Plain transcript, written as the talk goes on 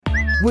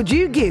Would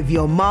you give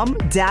your mum,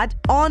 dad,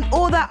 aunt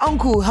or that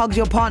uncle who hugs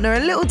your partner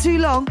a little too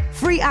long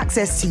free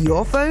access to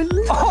your phone?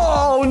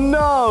 Oh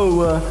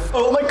no!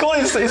 Oh my god,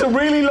 it's a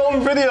really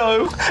long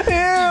video.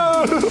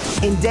 Ew!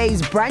 In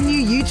Dave's brand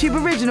new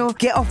YouTube original,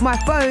 Get Off My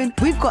Phone,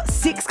 we've got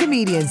 6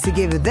 comedians to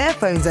give their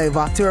phones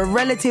over to a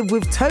relative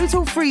with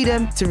total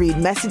freedom to read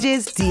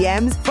messages,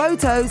 DMs,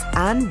 photos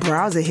and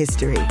browser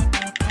history.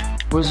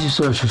 Where's your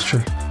search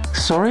history?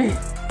 Sorry?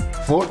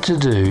 What to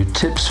do,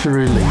 tips for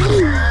relief.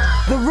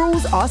 The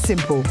rules are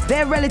simple.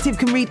 Their relative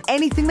can read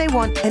anything they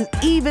want and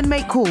even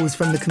make calls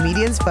from the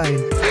comedian's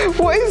phone.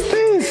 What is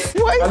this?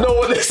 I know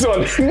what this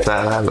one is.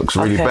 That looks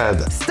really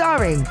bad.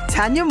 Starring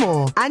Tanya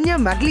Moore, Anya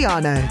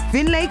Magliano,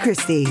 Finlay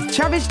Christie,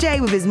 Travis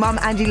J with his mum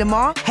Angie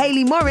Lamar,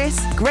 Hayley Morris,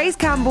 Grace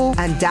Campbell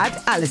and dad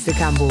Alistair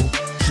Campbell.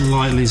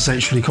 Slightly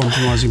sexually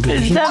compromising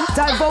people.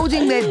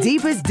 Divulging their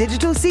deepest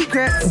digital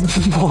secrets.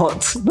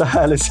 What the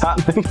hell is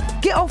happening?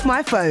 Get Off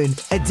My Phone,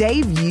 a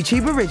Dave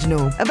YouTube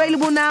original.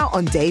 Available now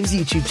on Dave's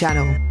YouTube channel.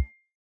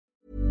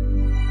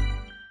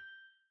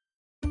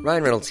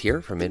 Ryan Reynolds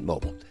here from Mint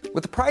Mobile.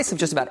 With the price of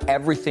just about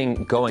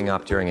everything going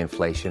up during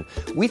inflation,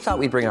 we thought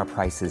we'd bring our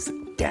prices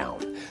down.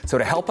 So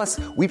to help us,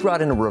 we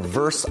brought in a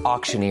reverse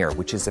auctioneer,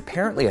 which is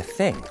apparently a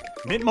thing.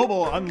 Mint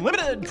Mobile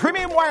Unlimited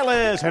Premium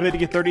Wireless. How to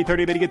get 30,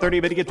 30, bit to get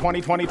 30, bit to get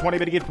 20, 20, 20,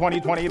 bit to get 20,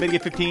 20, bit to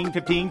get 15,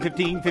 15,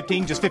 15,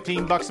 15, just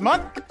 $15 a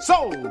month?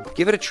 Sold!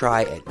 Give it a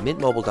try at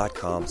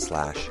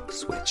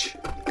mintmobile.com/switch.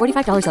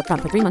 $45 up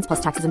front for 3 months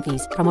plus taxes and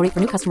fees. Promo rate for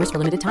new customers for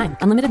limited time.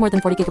 Unlimited more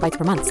than 40 gigabytes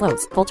per month.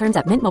 Slows full terms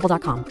at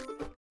mintmobile.com.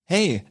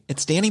 Hey,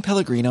 it's Danny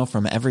Pellegrino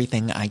from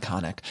Everything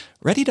Iconic.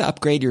 Ready to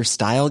upgrade your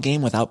style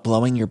game without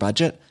blowing your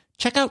budget?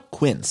 Check out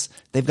Quince.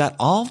 They've got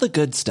all the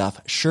good stuff,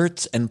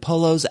 shirts and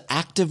polos,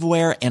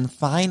 activewear, and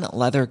fine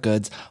leather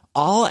goods,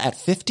 all at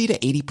 50 to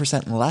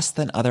 80% less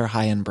than other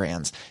high-end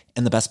brands.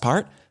 And the best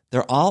part?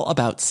 They're all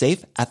about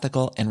safe,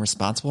 ethical, and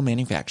responsible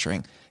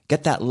manufacturing.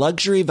 Get that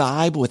luxury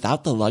vibe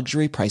without the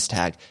luxury price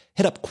tag.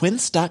 Hit up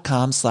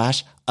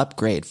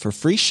quince.com/upgrade for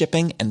free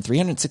shipping and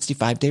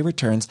 365-day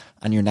returns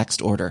on your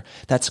next order.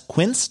 That's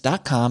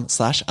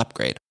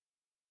quince.com/upgrade.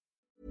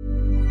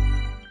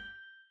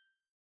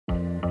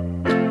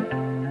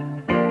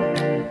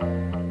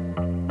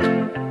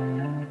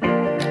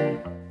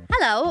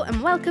 Hello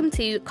and welcome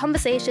to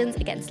Conversations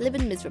Against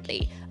Living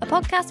Miserably, a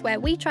podcast where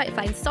we try to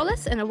find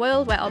solace in a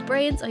world where our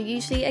brains are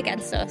usually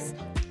against us.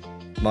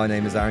 My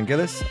name is Aaron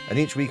Gillis, and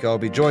each week I'll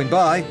be joined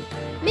by...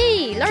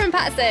 Me, Lauren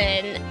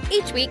Patterson.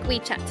 Each week we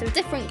chat to a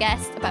different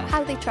guest about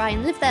how they try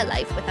and live their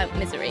life without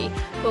misery,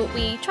 but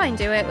we try and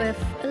do it with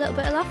a little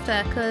bit of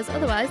laughter, because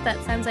otherwise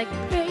that sounds like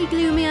a pretty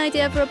gloomy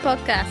idea for a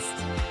podcast.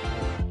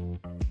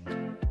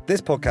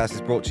 This podcast is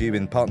brought to you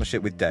in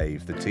partnership with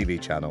Dave, the TV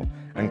channel,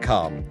 and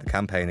Calm, the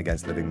campaign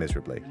against living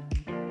miserably.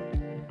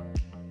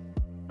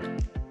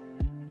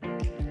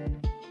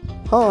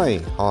 Hi,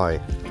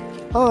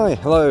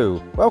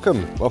 hello,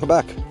 welcome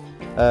back.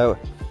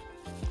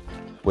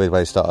 Weird way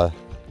to start an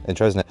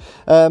intro, isn't it?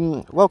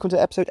 Welcome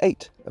to episode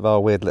 8 of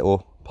our weird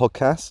little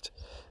podcast.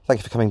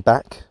 Thank you for coming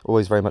back,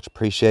 always very much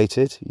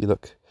appreciated. You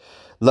look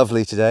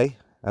lovely today,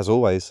 as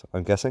always,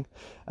 I'm guessing.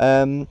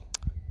 In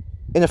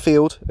a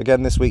field,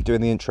 again this week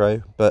doing the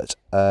intro, but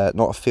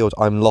not a field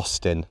I'm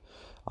lost in.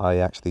 I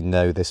actually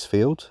know this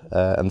field,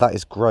 and that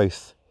is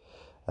growth,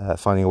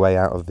 finding a way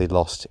out of the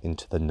lost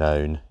into the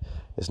known,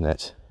 isn't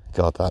it?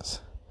 God,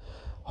 that's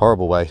a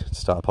horrible way to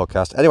start a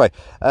podcast. Anyway,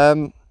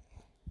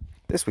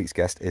 this week's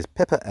guest is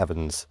Pippa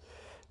Evans.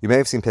 You may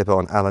have seen Pippa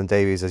on Alan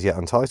Davies' As Yet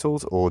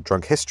Untitled or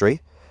Drunk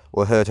History,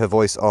 or heard her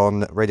voice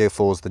on Radio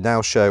 4's The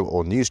Now Show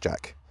or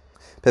Newsjack.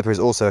 Pippa is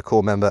also a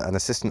core member and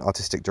assistant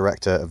artistic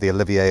director of the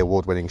Olivier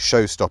Award-winning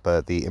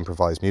Showstopper, The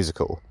Improvised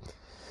Musical,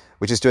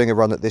 which is doing a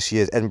run at this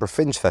year's Edinburgh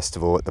Fringe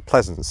Festival at the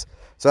Pleasance.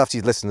 So after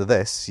you've listened to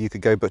this, you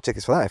could go book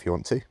tickets for that if you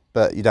want to,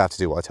 but you don't have to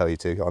do what I tell you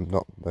to. I'm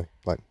not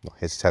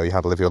here to tell you how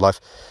to live your life.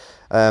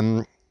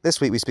 This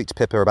week we speak to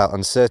Pippa about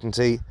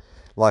uncertainty,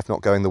 life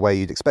not going the way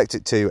you'd expect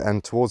it to,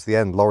 and towards the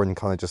end, Lauren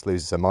kind of just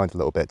loses her mind a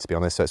little bit, to be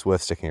honest, so it's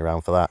worth sticking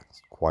around for that.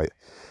 It's quite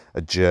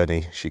a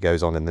journey she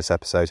goes on in this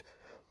episode.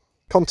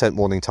 Content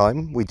warning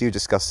time. We do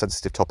discuss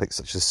sensitive topics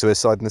such as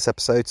suicide in this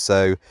episode,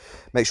 so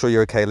make sure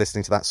you're okay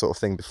listening to that sort of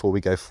thing before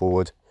we go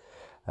forward.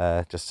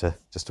 Just to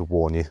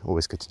warn you.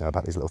 Always good to know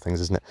about these little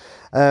things, isn't it?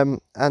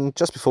 And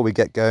just before we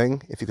get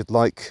going, if you could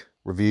like,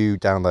 review,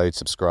 download,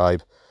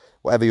 subscribe,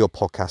 whatever your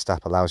podcast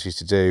app allows you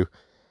to do,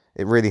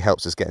 it really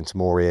helps us get into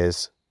more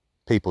ears,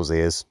 people's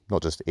ears,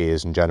 not just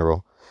ears in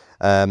general.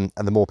 And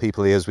the more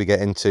people ears we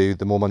get into,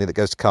 the more money that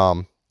goes to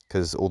Calm,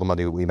 because all the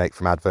money we make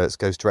from adverts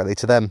goes directly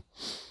to them.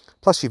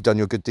 Plus, you've done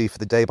your good deed for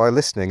the day by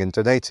listening and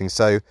donating,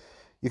 so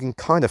you can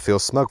kind of feel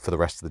smug for the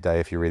rest of the day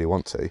if you really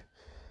want to.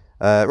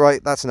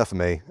 Right, that's enough of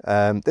me.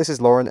 This is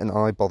Lauren and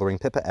I bothering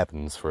Pippa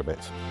Evans for a bit.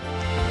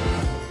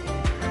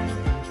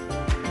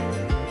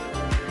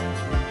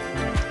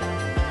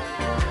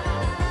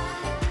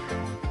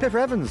 Pippa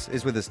Evans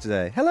is with us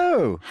today.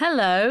 Hello.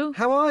 Hello.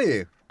 How are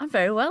you? I'm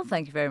very well,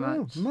 thank you very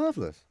much.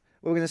 Marvellous.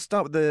 Well, we're going to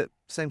start with the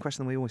same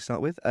question that we always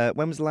start with.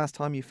 When was the last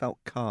time you felt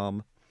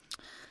calm?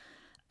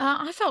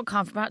 I felt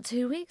calm for about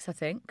 2 weeks, I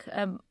think,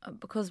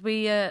 because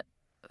we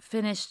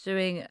finished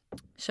doing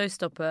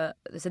Showstopper.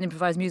 There's an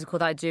improvised musical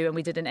that I do, and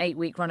we did an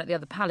 8-week run at the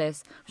Other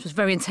Palace, which was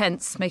very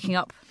intense, making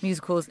up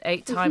musicals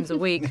 8 times a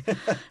week.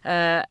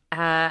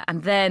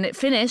 And then it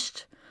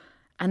finished.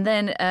 And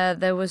then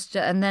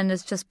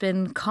there's just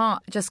been calm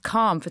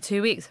for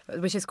 2 weeks,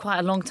 which is quite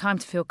a long time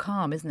to feel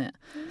calm, isn't it?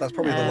 That's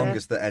probably the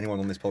longest that anyone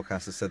on this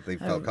podcast has said they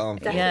felt calm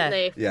for.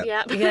 Definitely.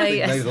 Yeah.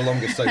 Maybe the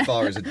longest so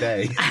far is a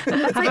day.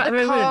 It's like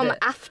the calm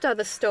after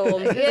the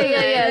storm.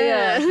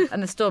 Yeah.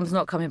 And the storm's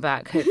not coming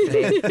back,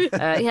 hopefully.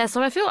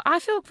 So I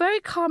feel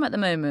very calm at the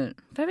moment.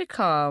 Very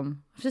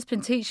calm. I've just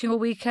been teaching all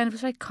weekend. It was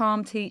very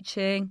calm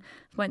teaching.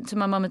 Went to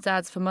my mum and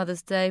dad's for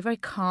Mother's Day. Very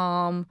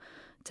calm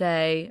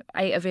day.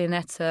 Ate a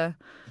Viennetta,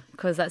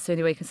 because that's the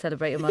only way you can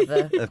celebrate your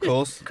mother. Of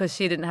course. Because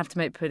she didn't have to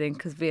make pudding,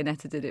 because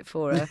Viennetta did it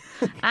for her.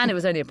 And it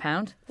was only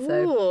 £1.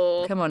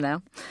 So come on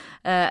now.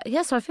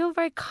 So I feel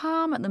very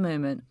calm at the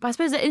moment. But I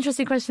suppose the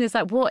interesting question is,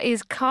 like, what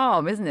is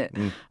calm, isn't it?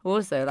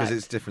 Also, because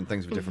it's different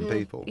things for different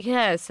people.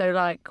 Yeah, so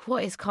like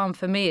what is calm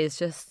for me is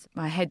just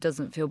my head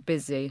doesn't feel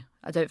busy.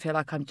 I don't feel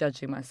like I'm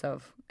judging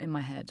myself in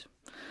my head.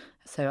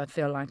 So I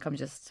feel like I'm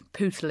just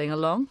pootling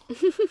along.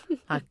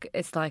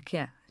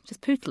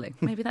 Just pootling.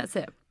 Maybe that's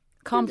it.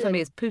 Calm for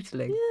me is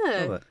pootling.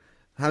 Yeah.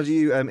 How do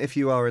you, if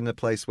you are in a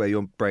place where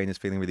your brain is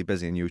feeling really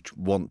busy and you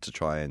want to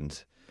try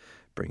and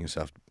bring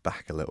yourself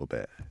back a little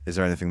bit, is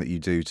there anything that you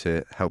do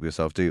to help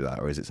yourself do that,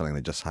 or is it something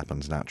that just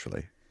happens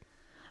naturally?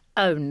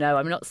 Oh no,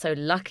 I'm not so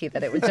lucky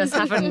that it would just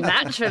happen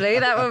naturally.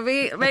 That would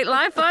make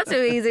life far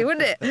too easy,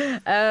 wouldn't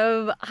it?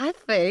 I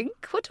think,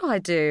 what do I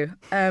do?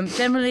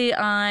 Generally,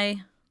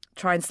 I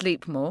try and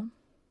sleep more.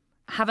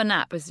 Have a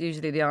nap is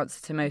usually the answer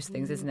to most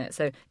things, isn't it?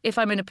 So if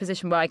I'm in a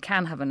position where I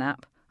can have a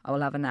nap, I will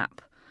have a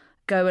nap.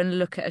 Go and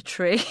look at a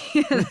tree.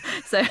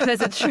 So if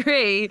there's a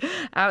tree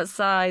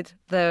outside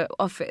the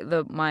office,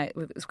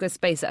 we've got a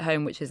space at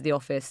home, which is the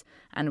office,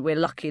 and we're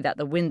lucky that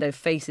the window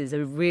faces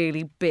a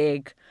really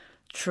big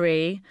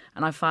tree.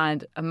 And I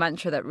find a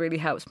mantra that really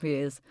helps me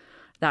is,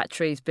 that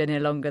tree's been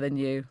here longer than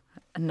you,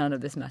 and none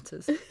of this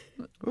matters.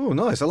 Oh,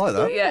 nice. I like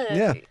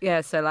that.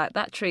 Yeah. So like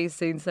that tree's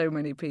seen so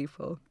many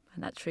people.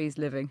 And that tree's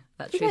living.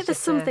 There's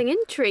something in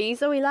trees.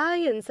 Zoe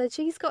Lyon said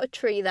she's got a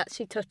tree that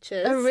she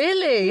touches. Oh,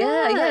 really?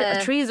 Yeah.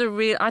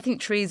 I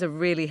think trees are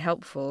really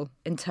helpful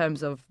in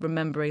terms of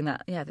remembering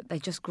that they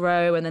just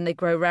grow, and then they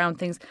grow around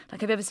things.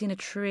 Like, have you ever seen a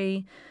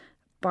tree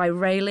by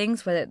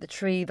railings where the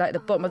tree, like the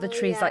bottom of the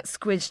tree is like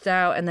squidged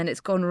out, and then it's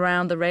gone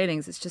around the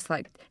railings? It's just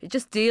like, it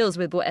just deals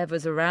with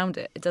whatever's around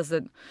it. It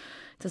doesn't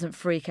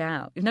freak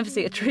out. You've never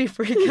seen a tree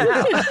freak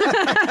out.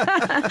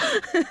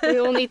 We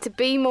all need to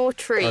be more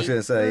tree. I was going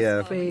to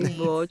say, Be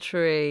more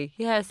tree.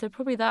 Yeah, so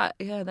probably that.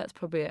 Yeah, that's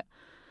probably it.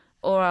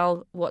 Or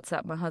I'll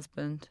WhatsApp my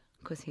husband,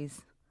 because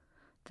he's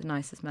the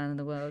nicest man in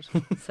the world.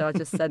 So I'll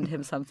just send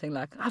him something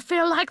like, I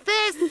feel like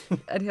this.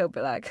 And he'll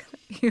be like,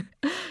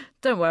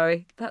 don't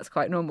worry, that's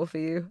quite normal for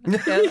you.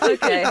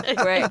 Okay,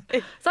 great.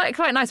 It's like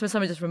quite nice when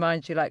someone just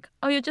reminds you, like,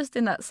 oh, you're just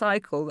in that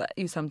cycle that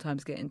you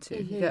sometimes get into.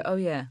 Mm-hmm. You go, oh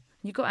yeah,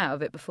 you got out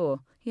of it before.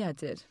 Yeah, I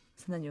did.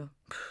 So then you're...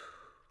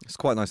 It's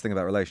quite a nice thing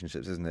about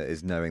relationships, isn't it?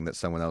 Is knowing that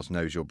someone else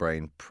knows your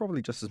brain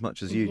probably just as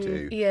much as you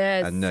do.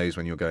 Yes. And knows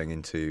when you're going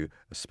into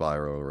a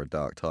spiral or a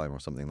dark time or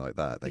something like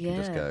that. They can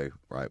just go,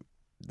 right,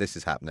 this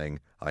is happening.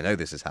 I know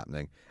this is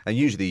happening. And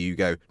usually you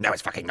go, no,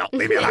 it's fucking not.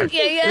 Leave me alone.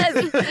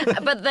 Yes.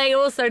 But they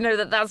also know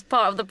that that's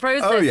part of the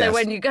process. Oh, yes. So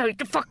when you go,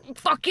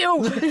 fuck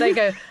you, they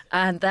go,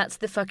 and that's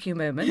the fuck you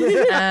moment.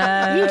 You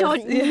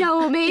don't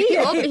know me.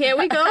 Oh, here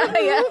we go.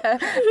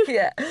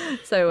 Yeah.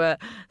 So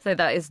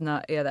that is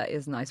not. Yeah, that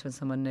is nice when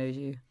someone knows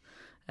you.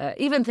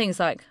 Even things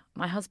like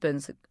my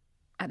husband's.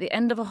 At the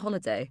end of a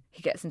holiday,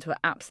 he gets into an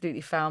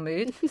absolutely foul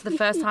mood. So the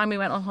first time we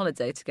went on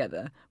holiday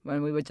together,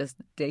 when we were just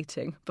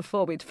dating,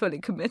 before we'd fully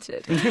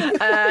committed,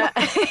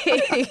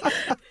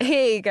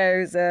 he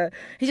goes,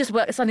 he just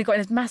suddenly got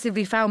in this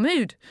massively foul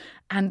mood.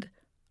 And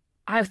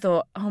I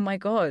thought, oh my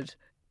God,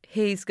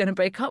 he's going to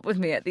break up with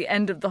me at the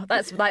end of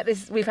that's like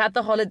this. We've had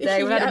the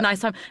holiday, we've had a nice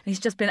time. And he's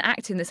just been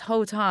acting this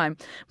whole time.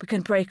 We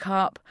can break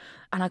up.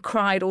 And I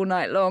cried all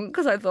night long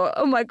because I thought,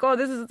 oh my God,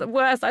 this is the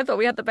worst. I thought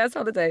we had the best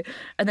holiday.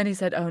 And then he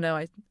said, oh no,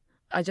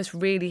 I just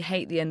really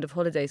hate the end of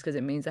holidays because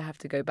it means I have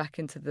to go back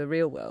into the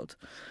real world.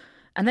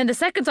 And then the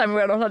second time we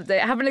went on holiday,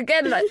 it happened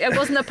again. And it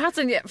wasn't a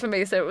pattern yet for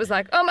me. So it was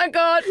like, oh my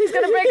God, he's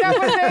going to break up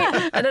with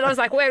me. And then I was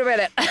like, wait a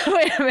minute,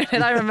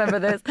 I remember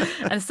this.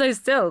 And so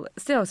still,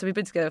 so we've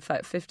been together for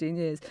like 15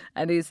 years.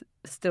 And he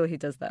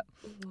does that.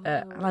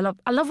 And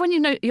I love when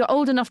you're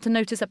old enough to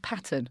notice a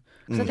pattern.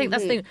 Because I think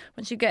that's the thing,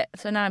 once you get,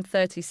 so now I'm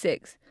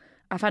 36,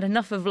 I've had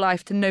enough of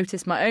life to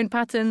notice my own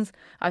patterns.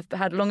 I've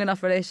had long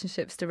enough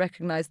relationships to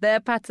recognise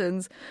their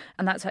patterns.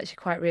 And that's actually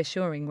quite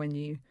reassuring when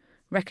you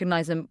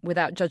recognise them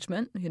without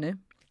judgment, you know.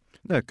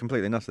 No,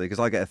 completely and utterly. Because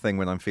I get a thing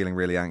when I'm feeling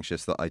really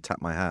anxious that I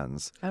tap my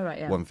hands, Oh, right,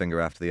 yeah. one finger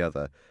after the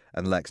other.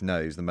 And Lex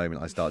knows the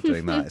moment I start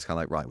doing that, it's kind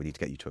of like, right, we need to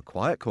get you to a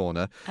quiet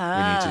corner. We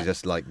need to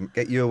just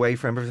get you away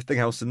from everything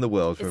else in the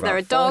world. For Is there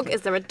a dog?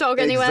 Is there a dog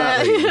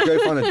anywhere? Exactly. Go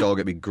find a dog,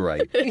 it'd be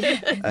great.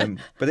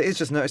 But it is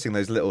just noticing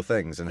those little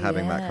things and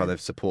having that kind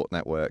of support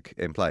network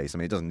in place. I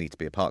mean, it doesn't need to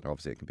be a partner,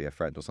 obviously, it can be a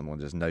friend or someone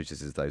who just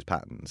notices those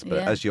patterns. But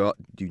as you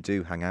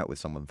do hang out with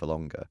someone for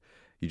longer,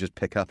 you just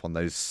pick up on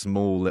those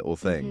small little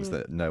things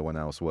that no one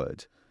else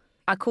would.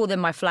 I call them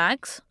my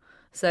flags.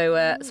 So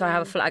I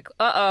have a flag.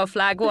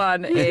 Flag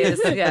one is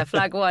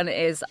flag one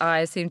is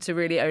I seem to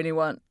really only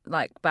want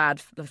like bad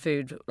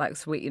food, like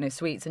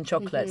sweets and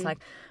chocolates.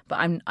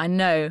 But I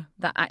know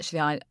that actually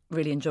I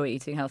really enjoy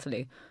eating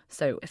healthily.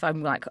 So if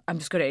I'm like, I'm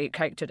just going to eat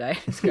cake today,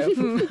 just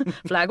go,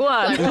 flag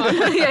one.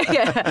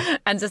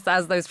 And just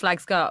as those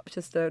flags go up,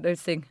 just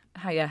noticing,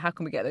 how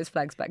can we get those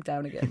flags back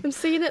down again? I'm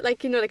seeing it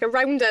like a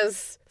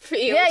rounders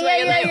field.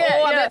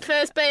 I'm at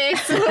first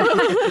base.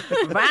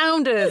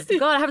 Rounders.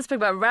 God, I haven't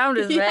spoken about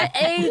rounders for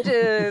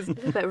ages.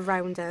 About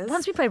rounders.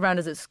 Once we played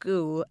rounders at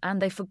school,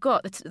 and they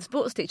forgot, the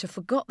sports teacher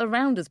forgot the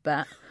rounders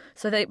bat.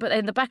 But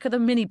in the back of the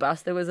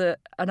minibus there was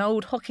an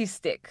old hockey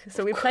stick.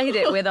 So we played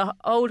it with an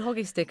old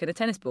hockey stick and a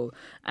tennis ball,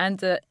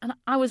 and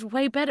I was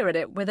way better at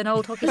it with an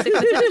old hockey stick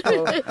and a tennis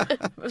ball.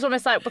 It was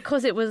almost like,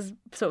 because it was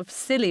sort of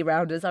silly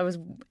rounders, it was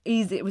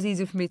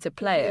easier for me to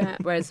play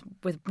it. Whereas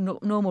with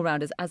normal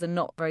rounders, as a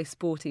not very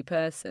sporty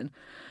person,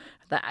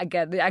 that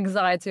again, the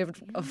anxiety of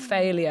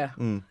failure.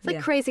 It's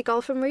like crazy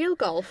golf and real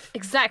golf.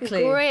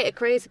 Exactly. Great at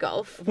crazy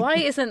golf. Why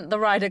isn't the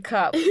Ryder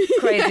Cup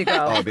crazy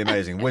golf? Oh, it'd be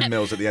amazing.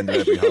 Windmills at the end of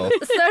every hole.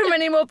 So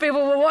many more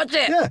people will watch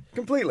it. Yeah,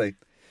 completely.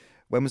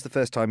 When was the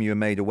first time you were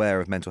made aware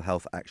of mental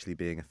health actually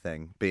being a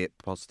thing, be it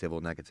positive or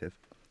negative?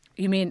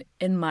 You mean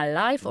in my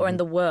life or in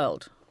the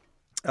world?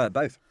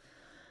 Both.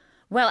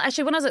 Well,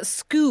 actually, when I was at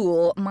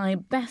school, my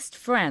best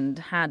friend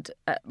had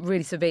a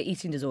really severe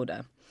eating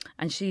disorder,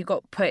 and she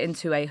got put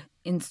into a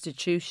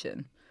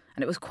institution,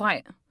 and it was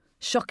quite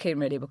shocking,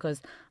 really,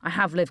 because I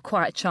have lived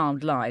quite a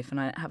charmed life,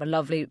 and I have a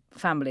lovely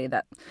family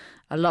that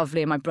are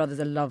lovely, and my brothers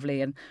are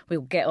lovely, and we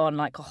all get on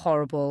like a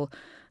horrible.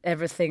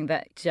 Everything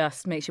that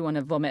just makes you want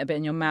to vomit a bit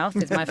in your mouth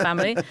is my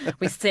family.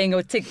 We sing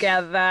all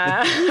together.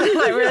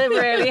 Like really,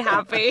 really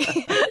happy.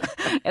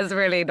 It's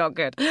really not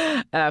good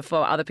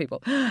for other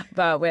people,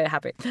 but we're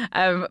happy.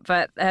 I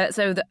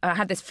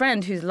had this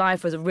friend whose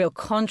life was a real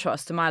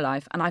contrast to my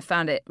life, and I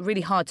found it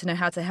really hard to know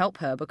how to help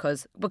her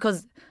because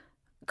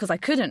I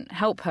couldn't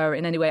help her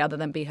in any way other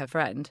than be her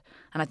friend.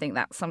 And I think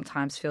that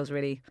sometimes feels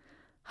really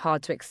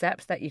hard to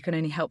accept, that you can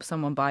only help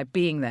someone by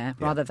being there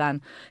rather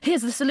than,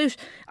 here's the solution.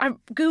 I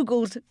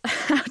Googled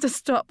how to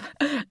stop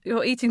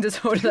your eating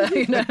disorder,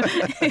 Here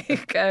you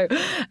go.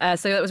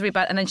 So that was really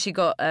bad. And then she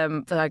got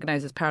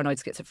diagnosed as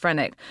paranoid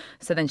schizophrenic.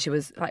 So then she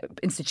was like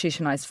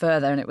institutionalized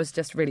further, and it was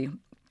just really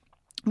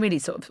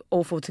sort of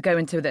awful to go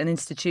into an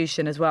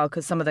institution as well,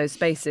 because some of those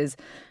spaces,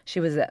 she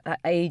was at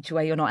that age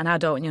where you're not an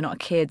adult and you're not a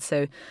kid,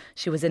 so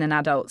she was in an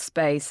adult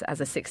space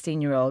as a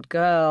 16-year-old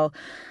girl,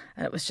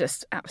 and it was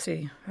just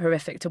absolutely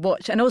horrific to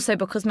watch. And also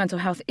because mental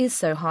health is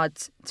so hard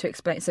to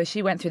explain, so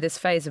she went through this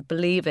phase of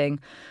believing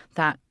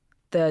that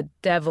the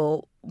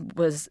devil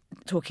was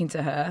talking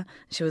to her.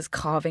 She was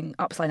carving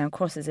upside down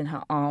crosses in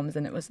her arms,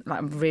 and it was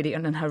like really,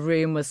 and then her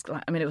room was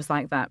like, it was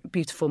like that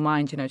Beautiful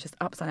Mind, just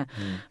upside down.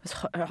 It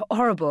was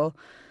horrible.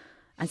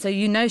 And so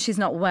she's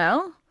not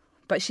well,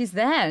 but she's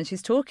there and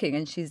she's talking,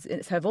 and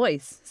it's her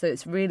voice. So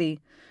it's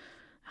really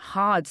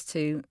hard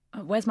to,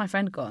 where's my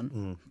friend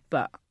gone?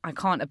 But I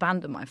can't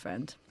abandon my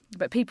friend.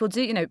 But people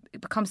do,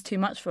 it becomes too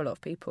much for a lot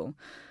of people.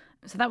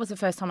 So that was the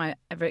first time I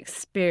ever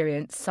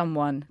experienced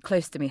someone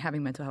close to me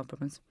having mental health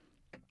problems.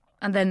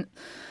 And then,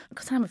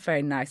 because I'm a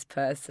very nice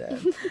person,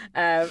 so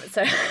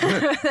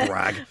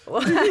brag.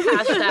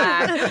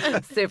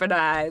 Hashtag super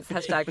nice.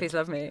 Hashtag please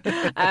love me.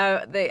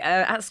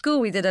 At school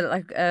we did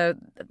I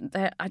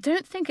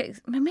don't think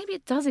maybe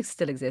it does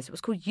still exist. It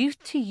was called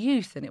Youth to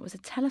Youth, and it was a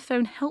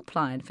telephone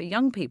helpline for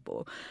young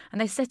people,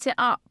 and they set it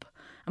up.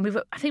 And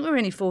I think we were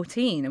only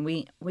 14, and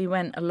we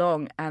went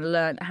along and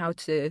learned how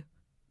to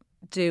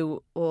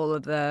do all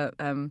of the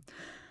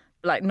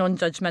like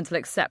non-judgmental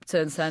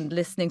acceptance and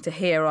listening to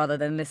hear rather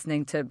than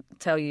listening to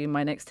tell you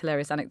my next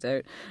hilarious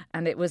anecdote.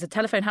 And it was a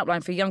telephone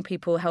helpline for young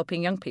people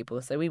helping young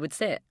people. So we would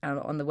sit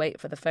on the wait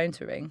for the phone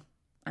to ring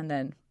and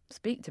then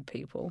speak to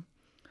people.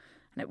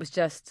 And it was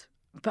just,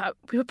 but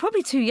we were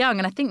probably too young.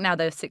 And I think now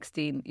they're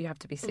 16, you have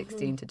to be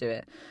 16 to do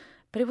it.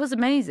 But it was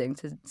amazing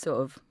to sort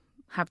of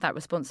have that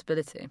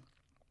responsibility.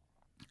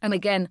 And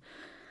again,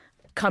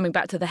 coming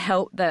back to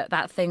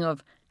that thing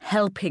of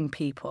helping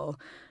people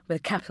with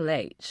a capital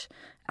H,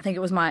 I think it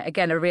was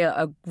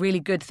a really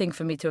good thing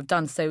for me to have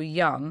done so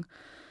young,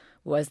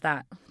 was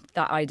that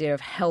idea of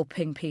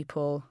helping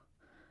people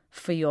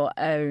for your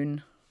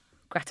own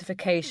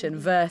gratification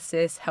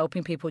versus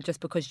helping people just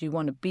because you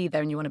want to be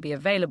there and you want to be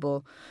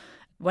available.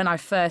 When I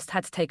first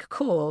had to take a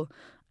call,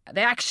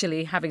 they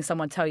actually having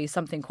someone tell you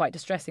something quite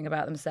distressing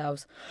about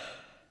themselves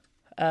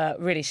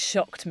really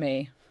shocked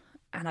me,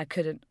 and I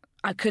couldn't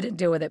I couldn't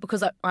deal with it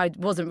because I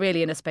wasn't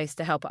really in a space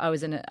to help. I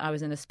was in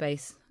a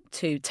space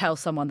to tell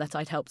someone that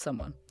I'd helped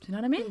someone. Do you know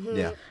what I mean? Mm-hmm.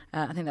 Yeah.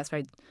 I think that's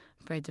very,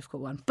 very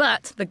difficult one.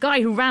 But the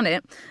guy who ran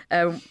it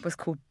was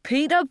called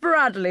Peter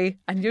Bradley,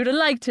 and you'd have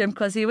liked him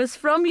because he was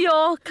from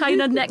your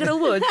kind of neck of the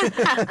woods.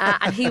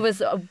 And he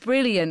was a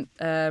brilliant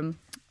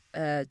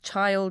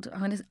child.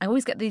 I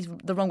always get these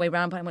the wrong way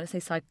around, but I want to say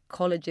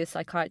psychologist,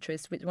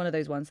 psychiatrist, one of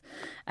those ones.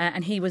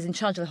 And he was in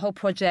charge of the whole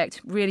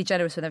project, really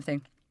generous with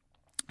everything.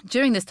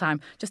 During this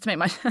time, just to make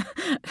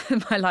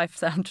my life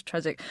sound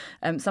tragic,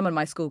 some of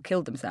my school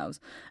killed themselves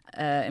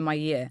in my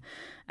year.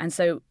 And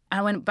so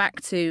I went back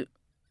to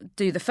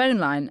do the phone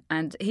line,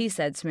 and he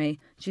said to me,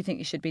 "Do you think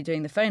you should be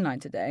doing the phone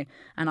line today?"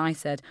 And I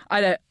said,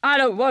 I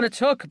don't want to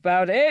talk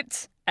about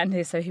it.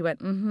 And so he went,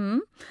 mm-hmm.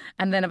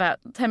 And then about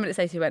 10 minutes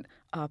later, he went,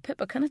 "Oh,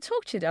 Pippa, can I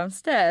talk to you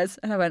downstairs?"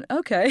 And I went,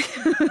 "Okay."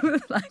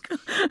 Like,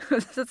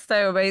 it's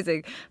so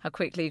amazing how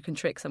quickly you can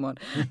trick someone.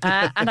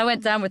 And I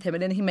went down with him,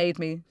 and then he made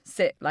me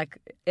sit like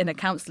in a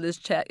counsellor's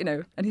chair,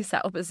 and he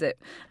sat opposite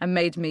and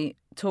made me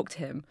talk to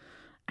him.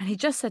 And he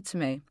just said to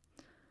me,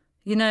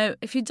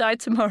 "If you died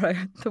tomorrow,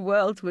 the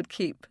world would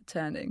keep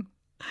turning,"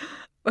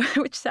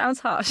 which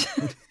sounds harsh.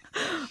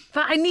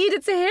 But I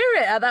needed to hear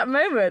it at that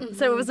moment. Mm-hmm.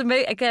 So it was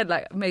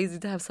amazing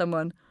to have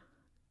someone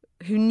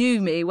who knew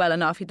me well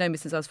enough. He'd known me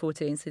since I was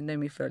 14, so he'd known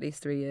me for at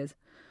least 3 years.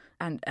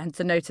 And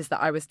to notice that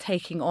I was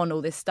taking on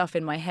all this stuff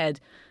in my head,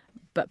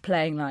 but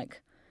playing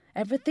like,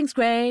 everything's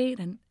great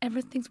and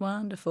everything's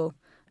wonderful.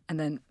 And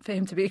then for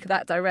him to be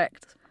that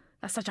direct,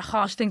 that's such a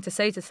harsh thing to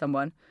say to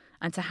someone.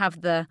 And to have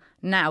the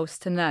nous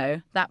to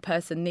know that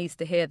person needs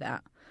to hear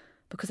that.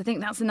 Because I think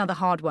that's another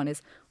hard one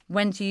is,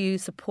 when do you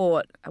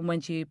support and when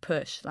do you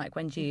push? Like,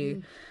 when do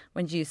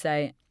you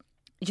say,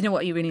 "You know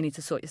what, you really need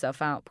to sort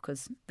yourself out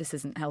because this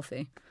isn't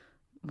healthy"?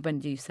 When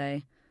do you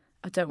say,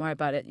 "Oh, don't worry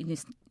about it. You need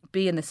to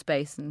be in this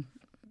space and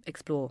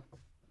explore"?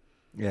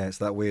 Yeah, it's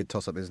that weird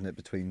toss-up, isn't it,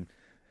 between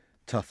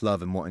tough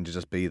love and wanting to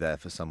just be there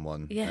for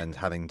someone and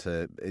having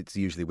to... It's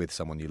usually with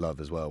someone you love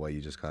as well, where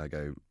you just kind of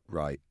go,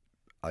 right,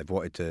 I've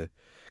wanted to...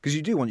 Because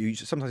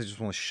sometimes you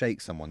just want to shake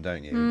someone,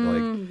 don't you?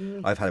 Mm-hmm.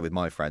 Like, I've had it with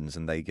my friends,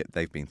 and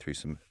they've been through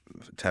some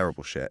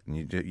terrible shit, and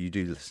you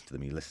do listen to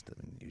them,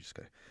 and you just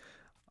go,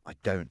 I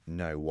don't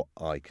know what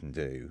I can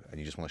do, and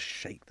you just want to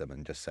shake them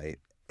and just say,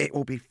 it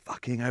will be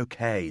fucking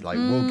okay. Like,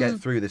 we'll get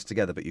through this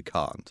together, but you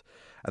can't.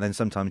 And then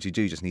sometimes you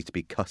do just need to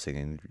be cutting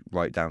and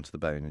right down to the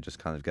bone and just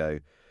kind of go,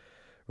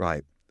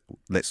 right,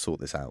 let's sort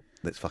this out.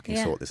 Let's fucking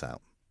sort this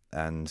out.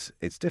 And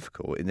it's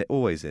difficult, and it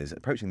always is.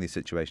 Approaching these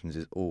situations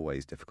is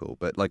always difficult.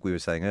 But like we were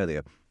saying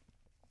earlier,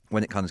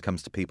 when it kind of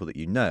comes to people that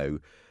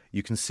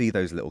you can see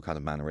those little kind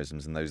of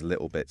mannerisms and those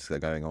little bits that are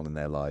going on in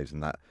their lives,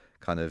 and that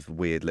kind of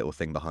weird little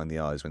thing behind the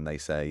eyes when they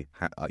say,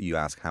 you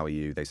ask, "How are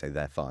you?" They say,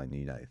 "They're fine."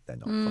 They're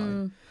not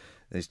fine.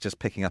 It's just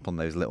picking up on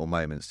those little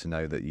moments to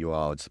know that you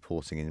are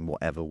supporting in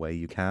whatever way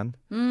you can.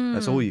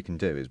 That's all you can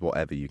do, is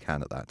whatever you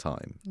can at that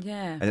time.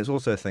 Yeah. And it's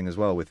also a thing as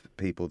well with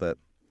people that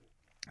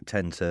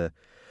tend to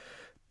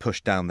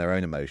push down their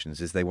own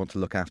emotions, is they want to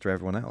look after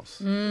everyone else.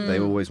 They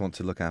always want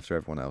to look after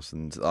everyone else,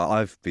 and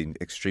I've been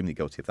extremely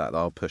guilty of that.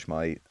 I'll push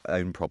my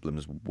own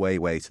problems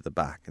way to the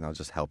back, and I'll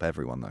just help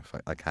everyone if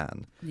I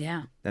can.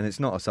 Yeah. And it's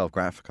not a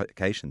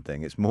self-gratification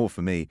thing. It's more,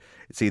 for me,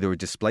 it's either a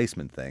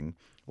displacement thing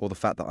or the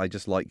fact that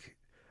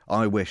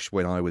I wish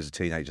when I was a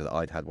teenager that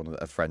I'd had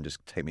a friend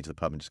just take me to the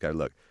pub and just go,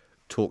 "Look,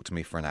 talk to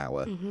me for an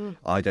hour.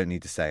 I don't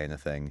need to say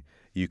anything.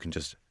 You can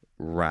just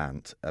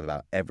rant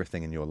about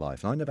everything in your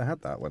life." And I never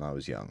had that when I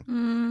was young.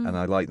 And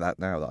I like that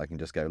now, that I can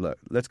just go, "Look,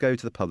 let's go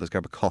to the pub, let's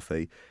grab a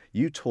coffee.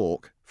 You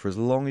talk for as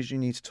long as you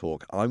need to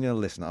talk. I'm going to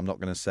listen. I'm not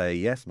going to say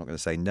yes, I'm not going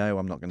to say no,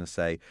 I'm not going to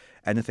say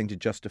anything to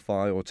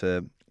justify or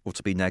to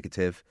be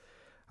negative.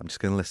 I'm just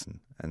going to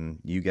listen, and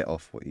you get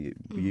off what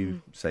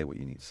you say what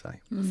you need to say."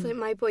 So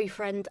my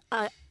boyfriend,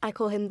 I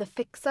call him the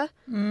fixer.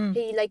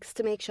 He likes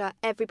to make sure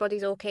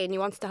everybody's okay, and he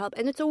wants to help,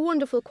 and it's a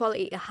wonderful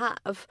quality to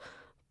have.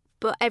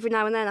 But every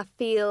now and then I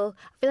feel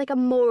like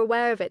I'm more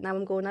aware of it now.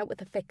 I'm going out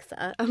with a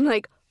fixer. I'm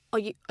like, are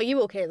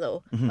you okay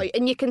though?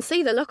 And you can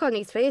see the look on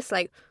his face,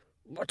 like,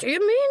 "What do you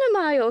mean, am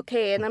I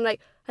okay?" And I'm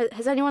like,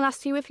 has anyone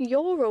asked you if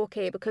you're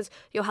okay? Because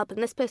you're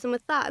helping this person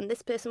with that and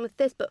this person with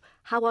this, but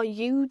how are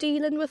you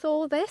dealing with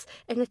all this?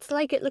 And it's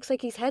like, it looks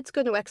like his head's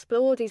going to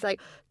explode. He's like,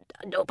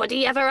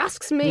 "Nobody ever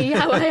asks me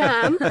how I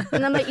am."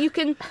 And I'm like, you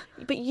can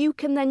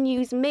then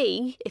use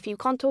me if you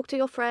can't talk to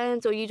your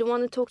friends or you don't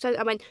want to talk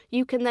to,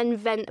 you can then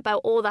vent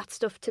about all that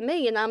stuff to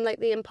me, and I'm like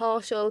the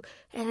impartial.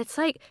 And it's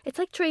like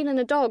training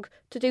a dog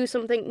to do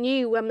something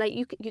new. I'm like,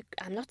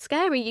 I'm not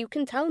scary. You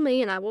can tell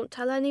me, and I won't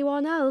tell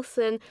anyone else.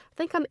 And I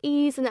think I'm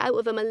easing it out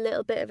of him a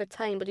little bit at a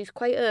time. But he's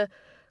quite.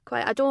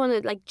 I don't want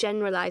to like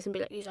generalise and be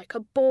like, he's like a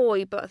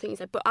boy, but I think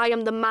he's like, but I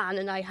am the man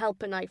and I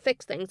help and I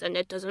fix things, and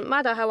it doesn't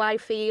matter how I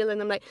feel.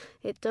 And I'm like,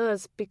 it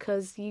does,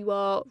 because you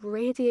are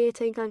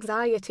radiating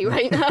anxiety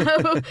right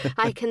now.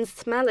 I can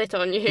smell it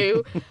on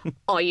you.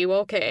 Are you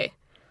okay?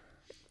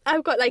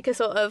 I've got like a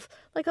sort of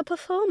like a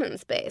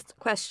performance-based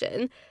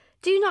question.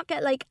 Do you not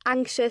get like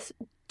anxious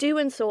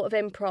doing sort of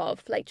improv,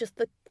 like just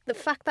the the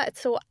fact that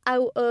it's so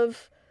out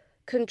of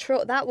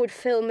control, that would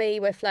fill me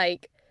with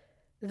like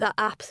the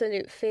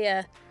absolute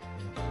fear.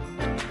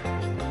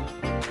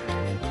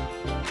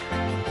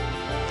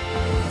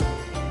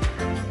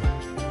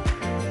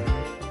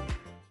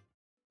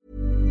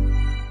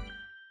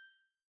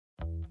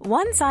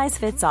 One size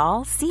fits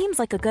all seems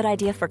like a good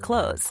idea for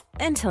clothes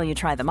until you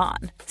try them on.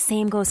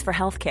 Same goes for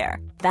healthcare.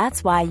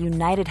 That's why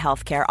United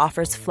Healthcare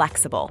offers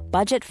flexible,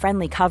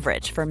 budget-friendly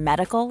coverage for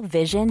medical,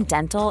 vision,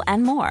 dental,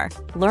 and more.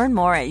 Learn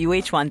more at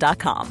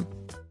uh1.com.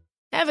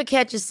 Ever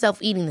catch yourself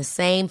eating the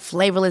same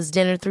flavorless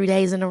dinner 3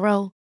 days in a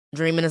row?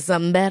 Dreaming of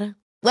something better?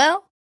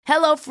 Well,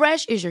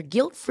 HelloFresh is your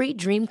guilt-free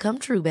dream come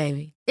true,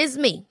 baby. It's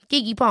me,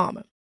 Keke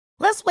Palmer.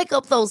 Let's wake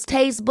up those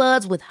taste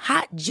buds with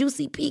hot,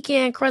 juicy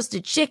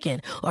pecan-crusted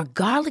chicken or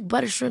garlic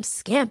butter shrimp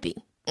scampi.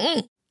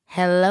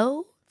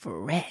 Hello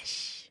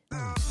Fresh.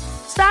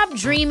 Stop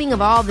dreaming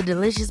of all the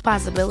delicious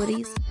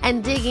possibilities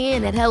and dig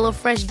in at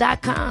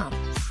HelloFresh.com.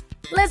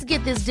 Let's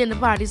get this dinner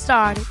party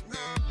started.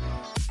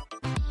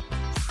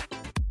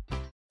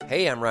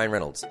 Hey, I'm Ryan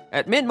Reynolds.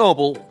 At Mint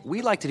Mobile,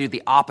 we like to do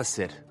the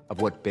opposite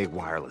of what Big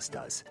Wireless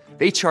does.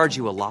 They charge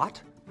you a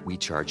lot. We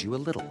charge you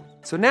a little.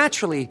 So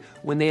naturally,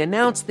 when they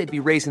announced they'd be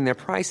raising their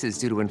prices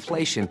due to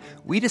inflation,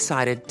 we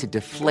decided to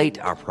deflate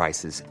our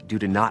prices due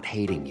to not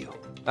hating you.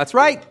 That's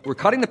right. We're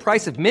cutting the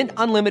price of Mint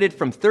Unlimited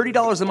from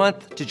 $30 a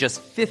month to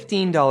just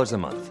 $15 a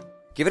month.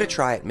 Give it a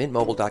try at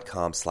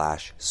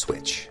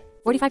mintmobile.com/switch.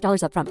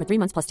 $45 up front for 3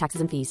 months plus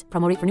taxes and fees.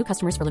 Promo rate for new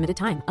customers for limited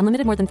time.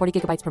 Unlimited more than 40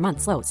 gigabytes per month.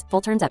 Slows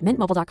full terms at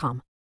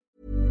mintmobile.com.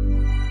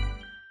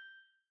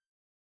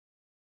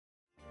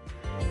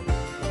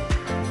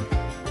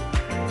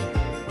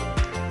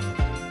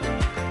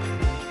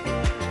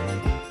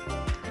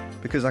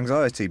 Because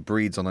anxiety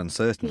breeds on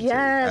uncertainty,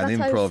 Yeah, and that's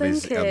what I improv was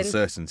is thinking.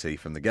 uncertainty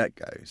from the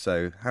get-go.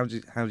 So how do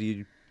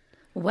you?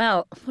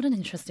 Well, what an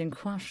interesting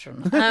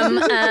question.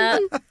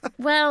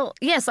 Well,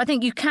 yes, I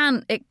think you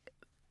can.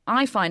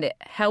 I find it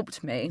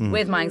helped me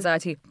with my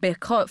anxiety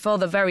because for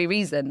the very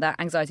reason that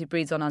anxiety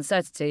breeds on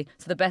uncertainty.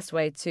 So the best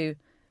way to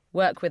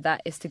work with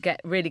that is to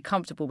get really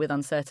comfortable with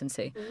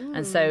uncertainty.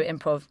 And so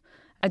improv.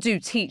 I do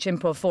teach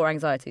improv for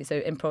anxiety.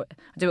 So improv.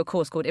 I do a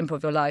course called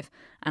Improv Your Life,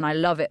 and I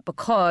love it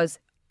because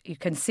you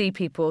can see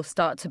people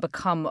start to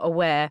become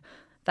aware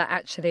that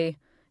actually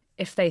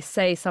if they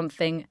say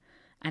something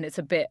and it's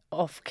a bit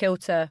off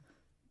kilter,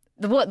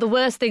 the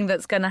worst thing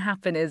that's going to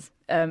happen is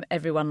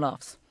everyone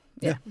laughs.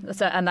 Yeah.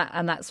 So and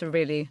that's a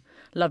really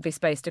lovely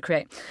space to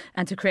create,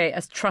 and to create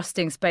a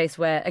trusting space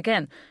where,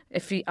 again,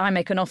 if I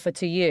make an offer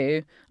to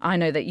you, I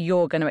know that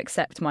you're going to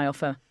accept my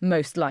offer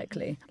most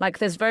likely. Like,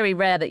 there's very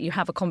rare that you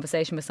have a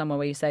conversation with someone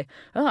where you say,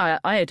 "Oh,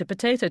 I ate a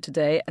potato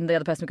today," and the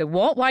other person will go,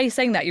 "What? Why are you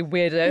saying that, you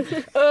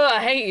weirdo?" "Oh,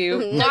 I hate you."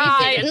 No,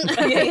 Why? you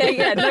didn't.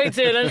 yeah. No, you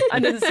didn't. I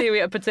didn't see you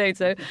eat a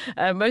potato.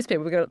 Most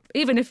people will go,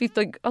 even if you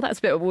think, "Oh, that's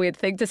a bit of a weird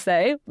thing to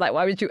say," like,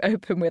 why would you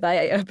open with, "I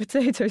ate a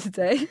potato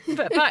today"?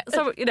 But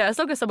so, as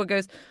long as someone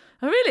goes,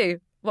 "Oh, really?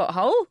 What,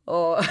 whole?"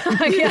 Or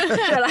so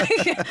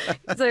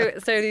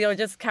you're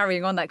just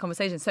carrying on that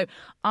conversation. So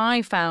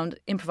I found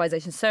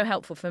improvisation so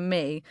helpful for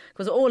me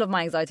because all of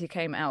my anxiety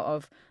came out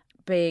of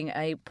being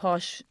a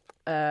posh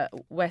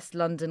West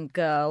London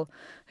girl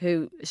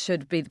who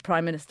should be the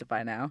Prime Minister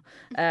by now.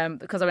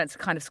 Because I went to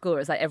kind of school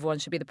where it's like everyone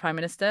should be the Prime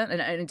Minister, and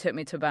it only took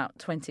me to about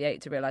 28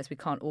 to realise we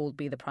can't all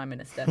be the Prime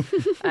Minister.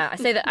 I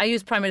say that I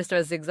use Prime Minister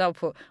as an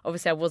example.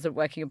 Obviously, I wasn't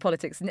working in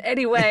politics in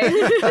any way,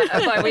 but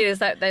I mean,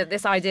 it's like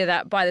this idea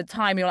that by the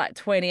time you're like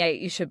 28,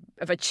 you should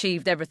have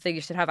achieved everything.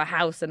 You should have a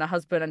house and a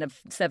husband and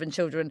have 7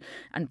 children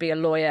and be a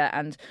lawyer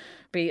and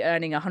be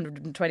earning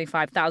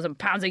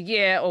 £125,000 a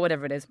year or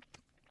whatever it is.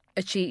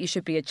 You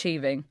should be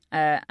achieving,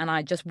 and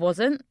I just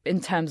wasn't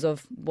in terms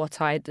of what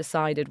I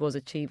decided was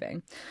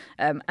achieving,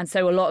 and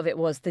so a lot of it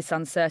was this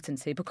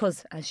uncertainty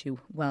because, as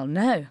you well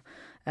know,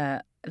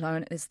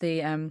 Lauren, is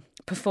the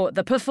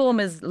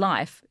performer's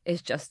life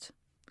is just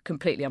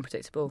completely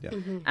unpredictable,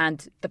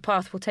 and the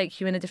path will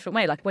take you in a different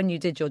way. Like when you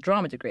did your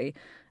drama degree,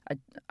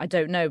 I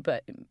don't know,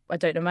 but I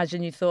don't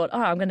imagine you thought,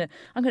 "Oh, I'm gonna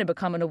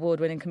become an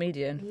award-winning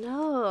comedian."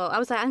 No, I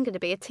was like, I'm going to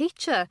be a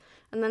teacher.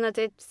 And then I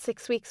did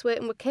 6 weeks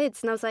working with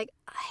kids, and I was like,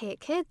 I hate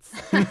kids.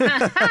 And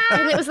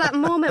it was that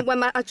moment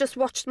when I just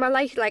watched my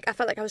life, like I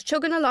felt like I was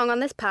chugging along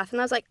on this path,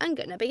 and I was like, I'm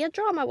going to be a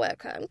drama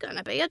worker, I'm going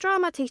to be a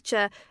drama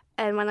teacher.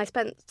 And when I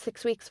spent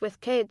 6 weeks with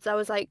kids, I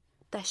was like,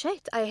 they're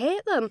shit, I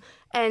hate them.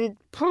 And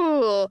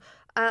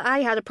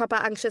I had a proper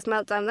anxious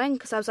meltdown then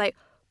because I was like,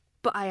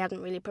 but I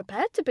hadn't really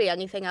prepared to be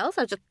anything else.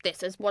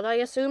 This is what I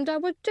assumed I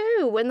would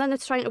do. And then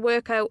it's trying to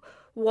work out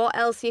what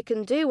else you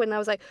can do. And I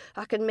was like,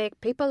 I can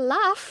make people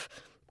laugh.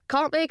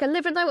 Can't make a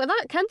living out of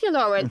that, can you,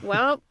 Lauren?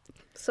 Well,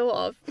 sort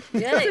of.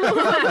 Yeah.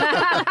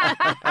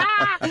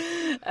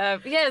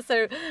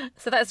 So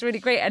that's really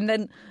great. And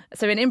then,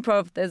 so in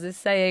improv, there's this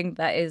saying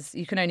that is,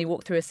 you can only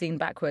walk through a scene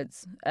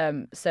backwards.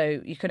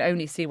 So you can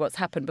only see what's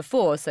happened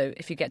before. So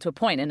if you get to a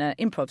point in an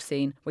improv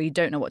scene where you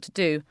don't know what to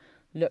do,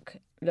 look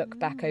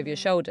back over your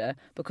shoulder,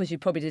 because you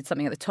probably did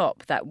something at the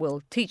top that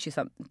will teach you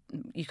something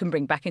you can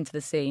bring back into the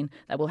scene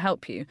that will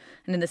help you.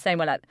 And in the same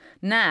way, like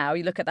now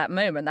you look at that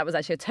moment, that was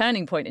actually a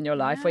turning point in your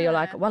life where you're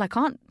like, well, I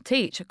can't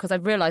teach because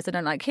I've realised I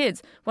don't like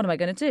kids. What am I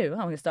going to do? Oh,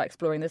 I'm going to start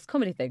exploring this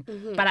comedy thing.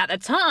 But at the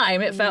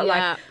time it felt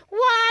like,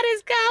 what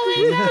is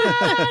going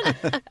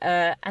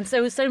on? And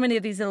so many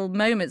of these little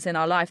moments in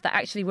our life that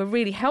actually were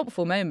really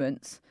helpful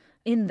moments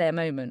in their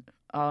moment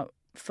are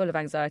full of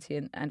anxiety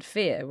and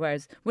fear.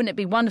 Whereas wouldn't it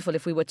be wonderful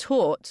if we were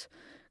taught,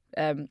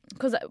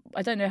 because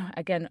I don't know,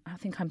 again, I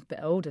think I'm a bit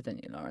older than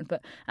you, Lauren,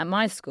 but at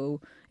my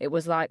school it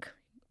was like,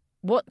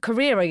 what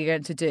career are you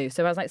going to do?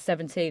 So I was like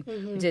 17.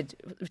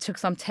 We took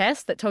some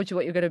test that told you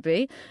what you were going to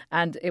be,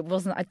 and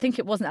I think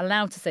it wasn't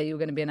allowed to say you were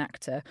going to be an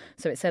actor.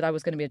 So it said I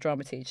was going to be a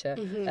drama teacher.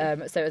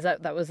 So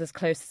that was as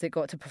close as it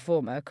got to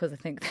performer, because I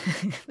think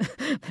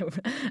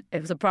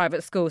it was a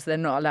private school, so they're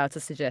not allowed to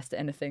suggest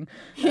anything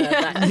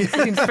that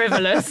seems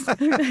frivolous.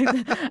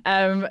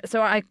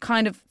 So I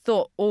kind of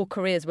thought all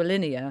careers were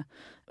linear.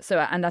 So,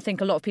 and I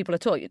think a lot of people are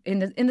taught in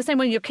the same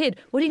way when you're a kid,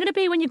 what are you going to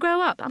be when you grow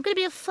up? I'm going to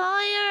be a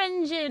fire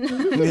engine.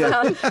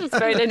 It's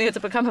very linear to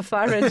become a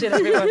fire engine,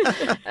 everyone.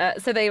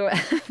 So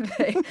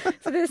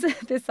there's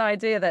this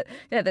idea that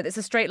it's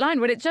a straight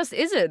line when it just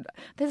isn't.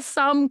 There's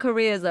some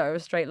careers that are a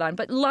straight line,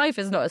 but life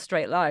is not a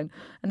straight line.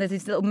 And there's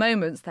these little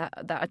moments that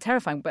are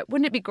terrifying. But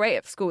wouldn't it be great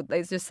if school,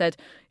 they just said,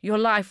 your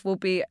life will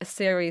be a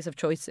series of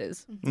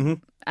choices.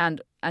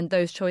 And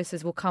those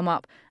choices will come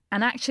up.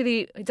 And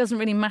actually, it doesn't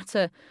really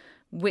matter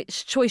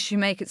which choice you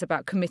make, it's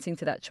about committing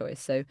to that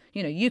choice. So,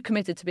 you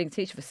committed to being a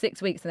teacher for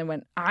 6 weeks and then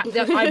went,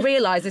 I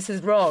realise this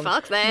is wrong.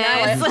 Fuck this.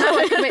 Now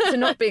I commit to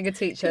not being a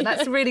teacher. And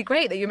that's really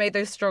great that you made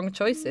those strong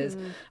choices,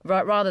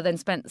 rather than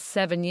spent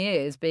 7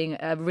 years being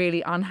a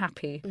really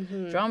unhappy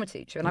drama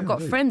teacher. And I've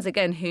got friends,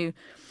 again, who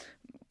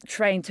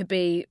trained to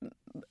be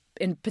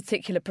in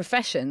particular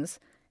professions,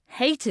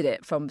 hated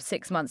it from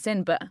 6 months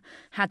in, but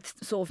had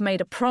sort of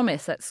made a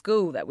promise at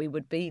school that we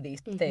would be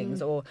these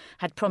things, or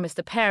had promised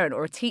a parent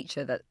or a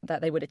teacher that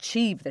they would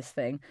achieve this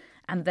thing,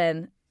 and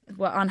then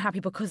were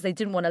unhappy because they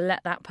didn't want to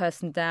let that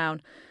person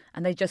down,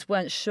 and they just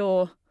weren't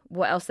sure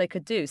what else they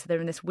could do. So they're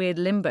in this weird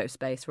limbo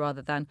space,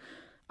 rather than,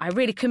 I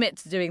really commit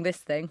to doing this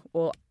thing,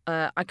 or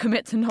I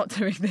commit to not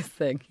doing this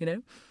thing,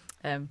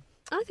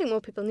 I think more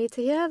people need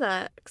to hear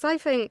that, because I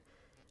think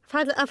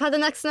I've had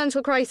an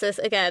existential crisis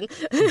again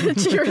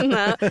during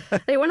that.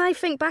 Like, when I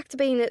think back to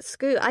being at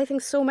school, I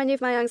think so many of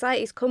my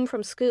anxieties come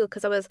from school,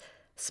 because I was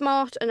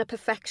smart and a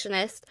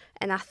perfectionist,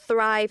 and I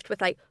thrived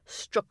with like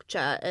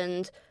structure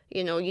and,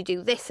 you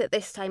do this at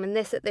this time and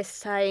this at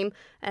this time,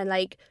 and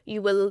like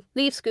you will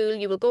leave school,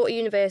 you will go to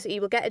university,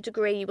 you will get a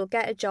degree, you will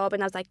get a job.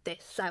 And I was like,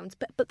 this sounds,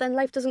 but then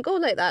life doesn't go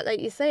like that, like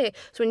you say.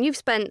 So when you've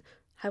spent,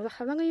 how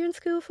long are you in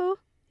school for?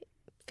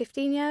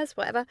 15 years,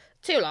 whatever,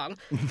 too long.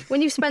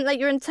 When you've spent like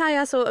your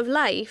entire sort of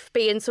life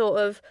being sort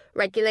of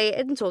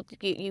regulated, and so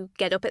you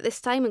get up at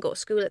this time and go to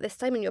school at this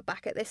time and you're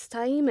back at this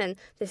time and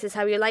this is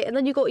how you're like, and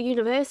then you go to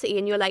university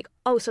and you're like,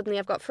 oh, suddenly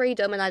I've got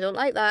freedom and I don't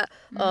like that.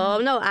 Oh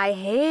no, I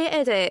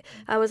hated it.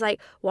 I was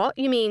like, what?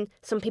 You mean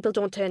some people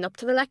don't turn up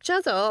to the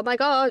lectures? Oh my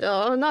God,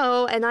 oh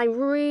no. And I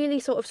really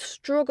sort of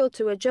struggled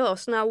to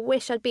adjust, and I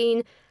wish I'd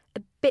been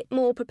a bit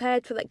more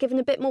prepared for that, given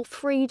a bit more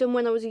freedom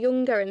when I was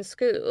younger in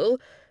school.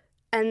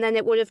 And then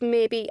it would have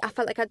I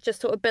felt like I'd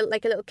just sort of built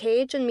like a little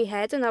cage in my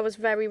head, and I was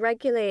very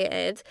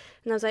regulated.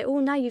 And I was like,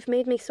 oh, now you've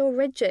made me so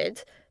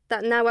rigid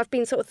that now I've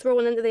been sort of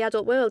thrown into the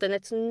adult world, and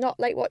it's not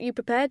like what you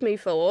prepared me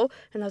for.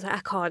 And I was like,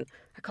 I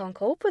can't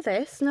cope with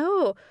this.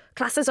 No.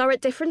 Classes are at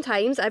different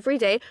times every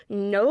day.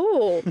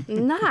 No.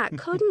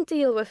 Couldn't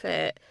deal with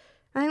it.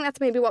 I think that's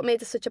maybe what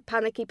made us such a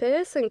panicky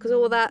person, because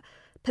all that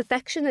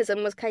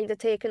perfectionism was kind of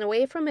taken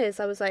away from us.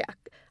 I was like,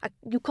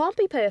 you can't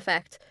be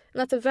perfect. And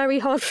that's a very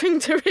hard thing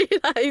to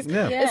realise.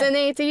 As an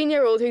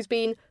 18-year-old who's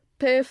been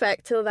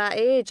perfect till that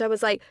age, I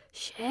was like,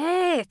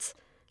 shit,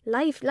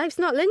 life's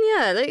not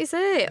linear, like you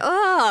say.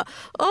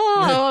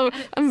 I'm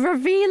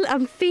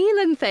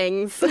feeling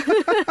things.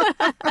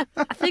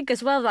 I think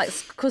as well, like,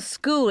 because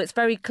school, it's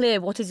very clear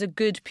what is a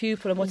good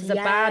pupil and what is a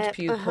bad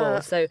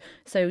pupil. So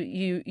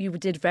you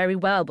did very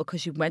well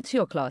because you went to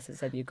your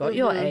classes and you got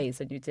your A's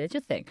and you did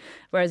your thing.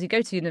 Whereas you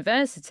go to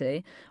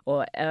university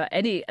or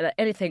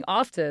anything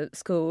after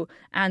school,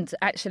 and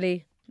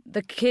actually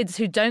the kids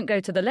who don't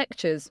go to the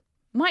lectures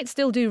might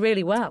still do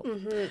really well.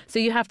 So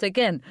you have to,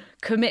 again,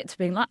 commit to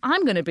being like,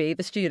 I'm going to be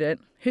the student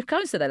who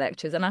comes to the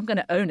lectures and I'm going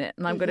to own it,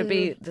 and I'm going to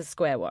be the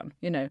square one,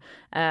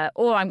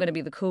 or I'm going to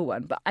be the cool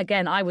one. But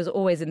again, I was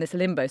always in this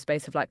limbo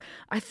space of like,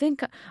 I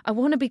think I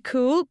want to be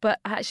cool, but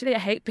actually I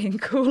hate being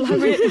cool. I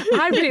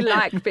really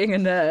like being a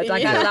nerd.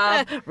 Like, I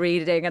love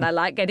reading and I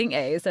like getting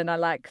A's and I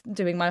like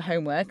doing my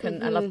homework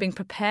and I love being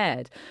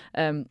prepared.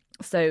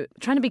 So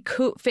trying to be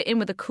cool, fit in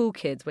with the cool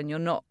kids when you're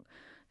not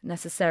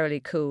necessarily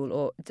cool,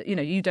 or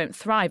you don't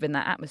thrive in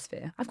that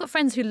atmosphere. I've got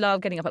friends who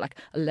love getting up at like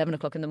 11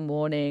 o'clock in the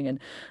morning, and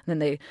then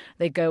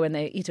they go and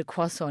they eat a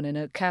croissant in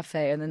a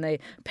cafe, and then they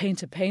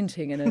paint a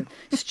painting in a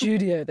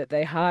studio that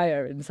they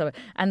hire, and so.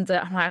 And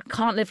I'm like, I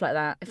can't live like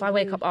that. If I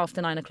wake up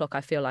after 9 o'clock,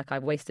 I feel like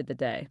I've wasted the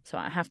day. So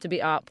I have to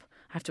be up.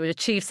 I have to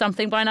achieve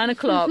something by 9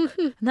 o'clock,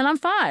 and then I'm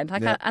fine.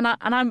 Like,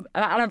 I'm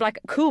like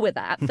cool with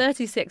that. At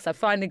 36, I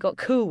finally got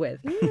cool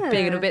with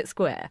being a bit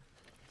square.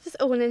 Just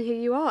owning who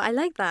you are. I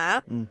like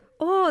that.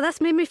 Oh, that's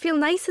made me feel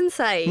nice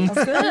inside.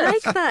 That's good. I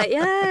like that.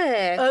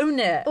 Yeah. Own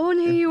it. Own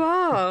who you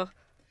are.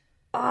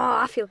 Oh,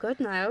 I feel good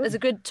now. There's a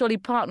good Dolly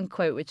Parton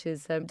quote, which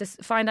is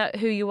just find out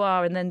who you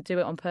are and then do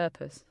it on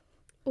purpose.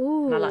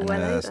 Oh, I like that.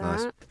 that's that.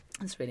 nice.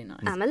 That's really nice.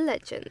 I'm a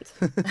legend.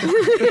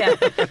 Yeah,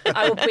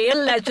 I will be a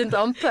legend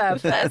on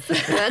purpose.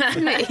 That's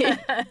me.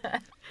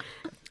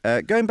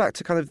 Going back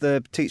to kind of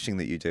the teaching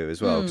that you do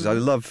as well, because I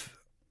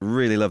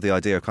really love the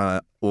idea of kind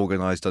of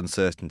organised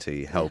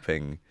uncertainty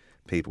helping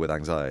people with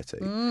anxiety.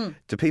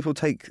 Do people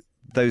take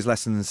those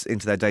lessons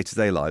into their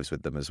day-to-day lives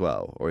with them as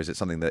well, or is it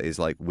something that is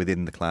like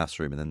within the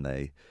classroom, and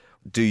then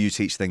do you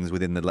teach things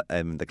within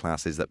the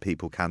classes that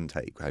people can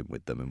take home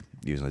with them and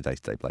use on a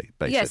day-to-day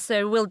basis? Yes,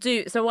 so we'll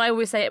do. So I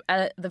always say,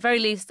 at the very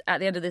least, at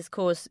the end of this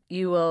course,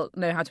 you will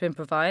know how to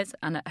improvise,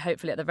 and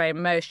hopefully, at the very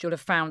most, you'll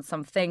have found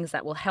some things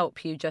that will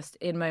help you just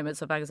in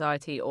moments of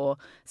anxiety or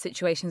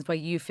situations where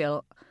you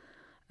feel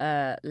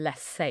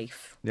less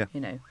safe. Yeah.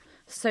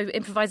 So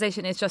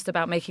improvisation is just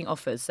about making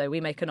offers. So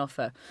we make an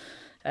offer.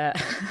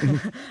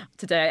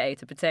 Today I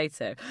ate a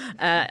potato,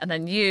 and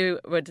then you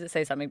would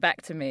say something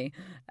back to me.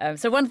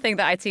 So one thing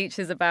that I teach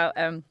is about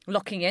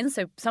locking in.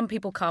 So some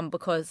people come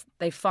because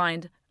they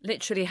find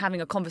literally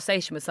having a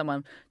conversation with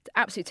someone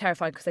absolutely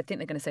terrifying because they think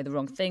they're going to say the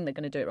wrong thing, they're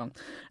going to do it wrong.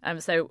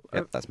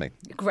 Yep, that's me.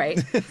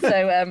 Great.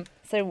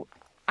 So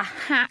a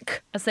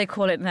hack, as they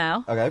call it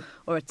now,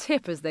 or a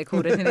tip, as they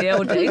called it in the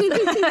old days,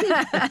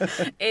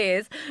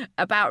 is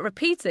about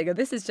repeating. And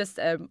this is just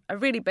a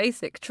really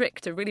basic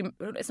trick to really,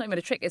 it's not even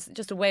a trick, it's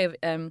just a way of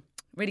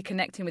really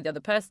connecting with the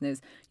other person,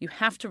 is you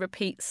have to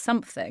repeat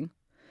something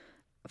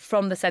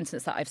from the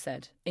sentence that I've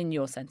said in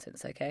your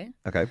sentence, okay?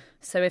 Okay.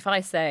 So if I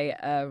say,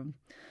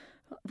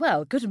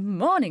 well, good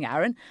morning,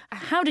 Aaron.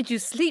 How did you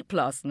sleep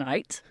last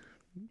night?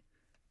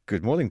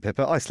 Good morning,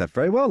 Pippa. I slept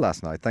very well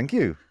last night, thank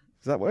you.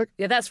 Does that work?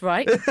 Yeah, that's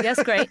right.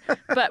 Yes, great.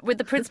 But with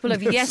the principle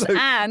of yes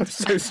and...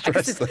 so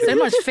stressed. So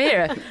much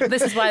fear.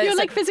 This is why... You're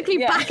like physically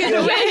backing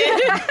away.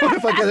 What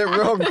if I get it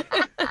wrong?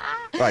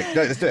 Right,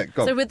 no, let's do it.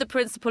 Go on. So with the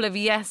principle of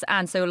yes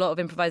and, so a lot of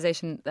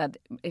improvisation, that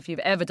if you've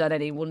ever done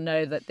any, will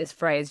know that this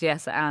phrase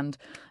yes and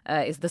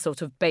is the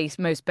sort of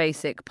most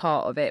basic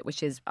part of it,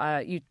 which is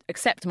you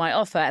accept my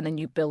offer and then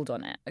you build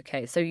on it.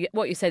 Okay, so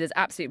what you said is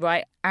absolutely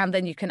right, and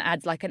then you can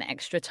add like an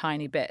extra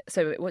tiny bit.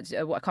 So what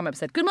I can't remember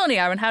said, good morning,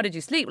 Aaron, how did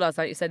you sleep last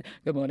night? You said,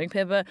 good morning,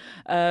 Pippa.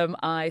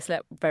 I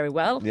slept very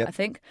well, I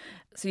think.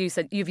 So you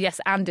said you've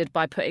yes-anded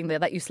by putting there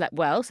that you slept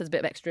well, so there's a bit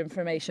of extra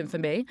information for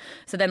me.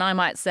 So then I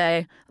might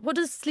say, what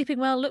does sleeping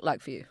well look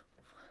like for you?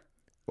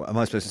 Well, am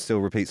I supposed to still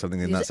repeat something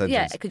in that sentence?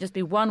 Yeah, it could just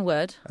be one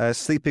word.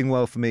 Sleeping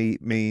well for me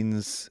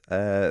means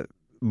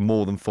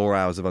more than 4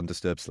 hours of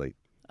undisturbed sleep.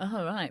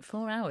 Oh, right,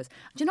 4 hours.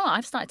 Do you know what?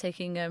 I've started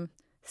taking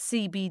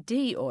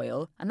CBD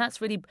oil, and that's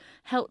really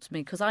helped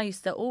me because I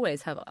used to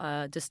always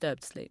have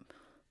disturbed sleep.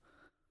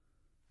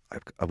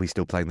 Are we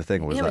still playing the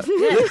thing, or is that? See,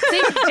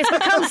 it's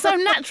become so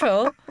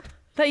natural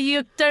that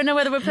you don't know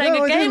whether we're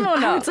playing a game or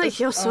not. It's like,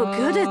 you're so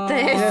good at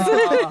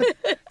this.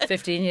 Yeah.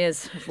 15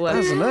 years of work.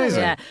 That's amazing.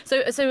 Yeah.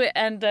 So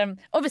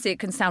obviously it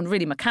can sound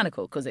really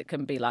mechanical because it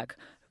can be like,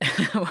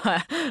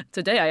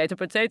 today I ate a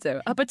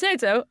potato. A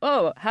potato?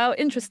 Oh, how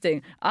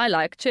interesting. I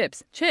like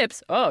chips.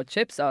 Chips? Oh,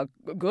 chips are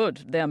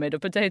good. They are made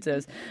of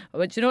potatoes.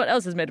 But you know what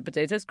else is made of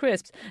potatoes?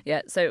 Crisps.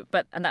 Yeah.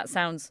 And that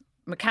sounds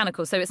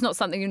mechanical, so it's not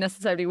something you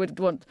necessarily would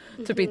want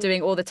to be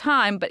doing all the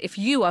time. But if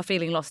you are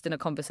feeling lost in a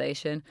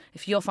conversation,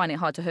 if you're finding it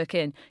hard to hook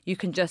in, you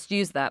can just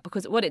use that,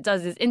 because what it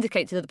does is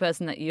indicate to the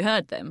person that you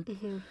heard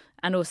them,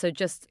 and also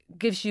just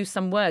gives you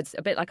some words,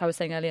 a bit like I was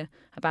saying earlier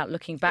about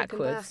looking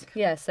backwards.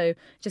 Yeah, so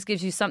just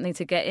gives you something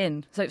to get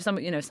in. So if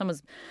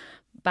someone's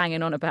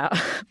banging on about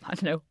I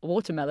don't know,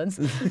 watermelons.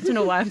 I don't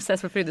know why I'm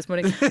obsessed with food this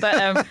morning,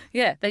 but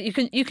that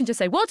you can just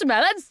say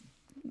watermelons.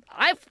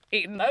 I've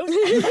eaten those.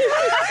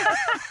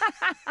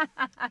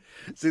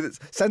 See,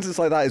 sentence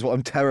like that is what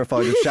I'm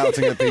terrified of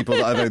shouting at people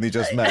that I've only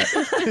just met.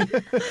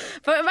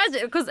 But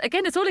imagine, because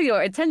again, it's all in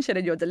your intention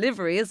and your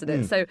delivery, isn't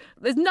it? So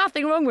there's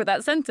nothing wrong with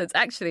that sentence.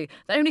 Actually,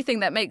 the only thing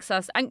that makes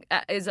us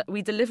is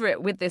we deliver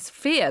it with this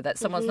fear that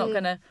someone's not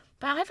going to.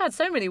 But I've had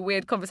so many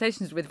weird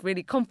conversations with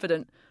really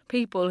confident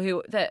people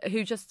who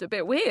just a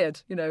bit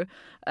weird,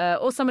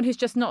 or someone who's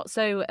just not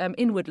so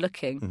inward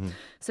looking.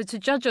 So to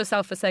judge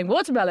yourself for saying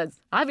watermelons,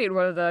 I've eaten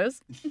one of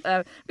those.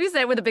 If you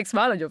say it with a big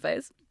smile on your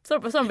face,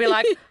 someone will be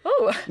like,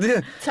 oh,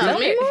 tell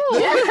me more.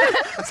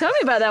 Tell me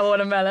about that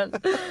watermelon.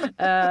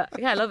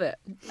 I love it.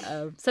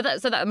 So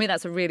that's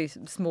a really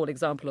small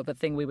example of a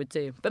thing we would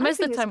do. But most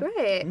of the time, it's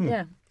great.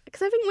 Yeah.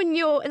 Because I think when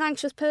you're an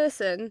anxious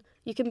person,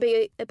 you can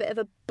be a bit of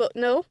a but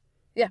no.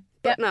 Yeah.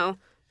 But no,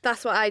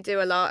 that's what I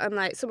do a lot. I'm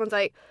like, someone's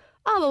like,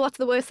 oh, well, what's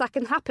the worst that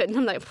can happen?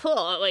 I'm like,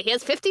 oh, well,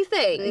 here's 50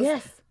 things.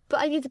 Yes.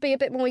 But I need to be a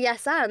bit more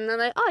yes and. And I'm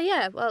like, oh,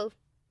 yeah, well,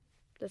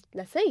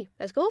 let's see.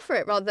 Let's go for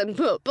it rather than,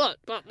 but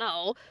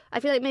no. I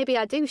feel like maybe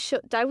I do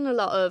shut down a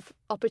lot of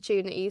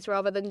opportunities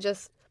rather than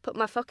just put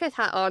my fuck it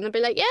hat on and be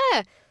like,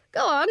 yeah,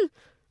 go on.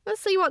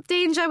 Let's see what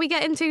danger we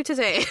get into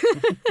today.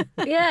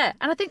 Yeah.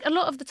 And I think a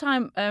lot of the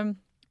time,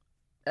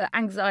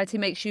 anxiety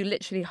makes you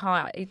literally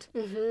hide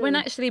when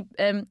actually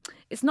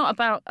it's not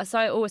about, so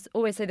I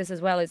always say this as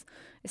well, is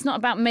it's not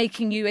about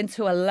making you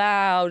into a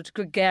loud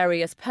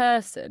gregarious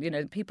person. You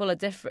know, people are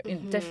different.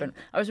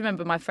 I always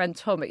remember my friend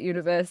Tom at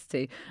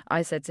university,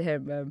 I said to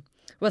him, well,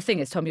 the thing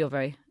is, Tom, you're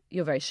very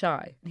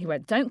shy. And he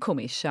went, don't call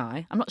me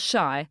shy. I'm not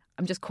shy.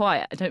 I'm just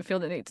quiet. I don't feel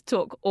the need to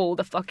talk all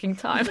the fucking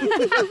time. And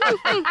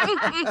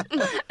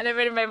it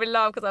really made me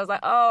laugh because I was like,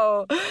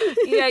 oh,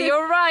 yeah,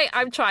 you're right.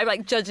 I'm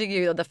like judging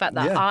you on the fact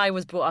that I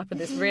was brought up in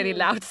this really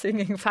loud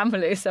singing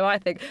family. So I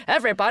think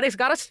everybody's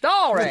got a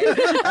story.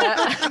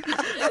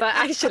 But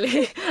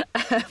actually,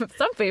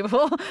 some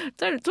people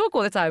don't talk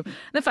all the time.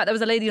 And in fact, there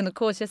was a lady on the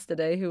course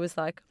yesterday who was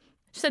like,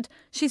 she said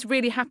she's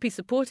really happy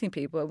supporting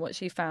people, and what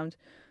she found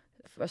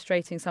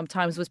frustrating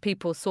sometimes was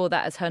people saw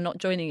that as her not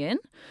joining in.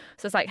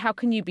 So it's like, how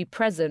can you be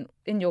present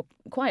in your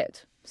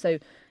quiet? So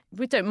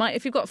we don't mind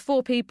if you've got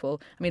 4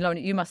 people. I mean, Lauren,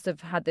 you must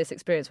have had this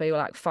experience where you were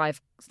like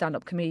 5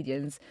 stand-up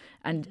comedians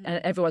and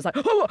everyone's like,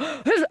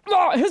 oh,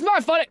 here's my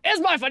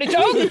funny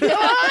joke.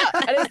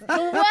 And it's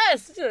the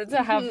worst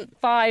to have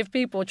 5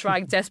 people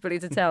trying desperately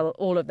to tell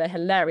all of their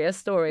hilarious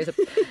stories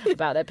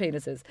about their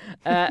penises.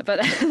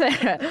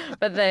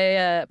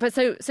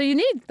 So you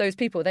need those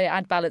people. They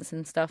add balance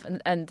and stuff.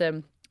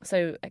 And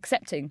so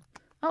accepting,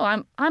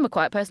 I'm a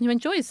quiet person who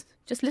enjoys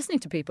just listening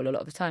to people a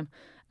lot of the time.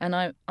 And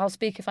I'll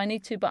speak if I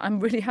need to, but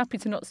I'm really happy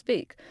to not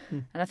speak.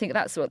 And I think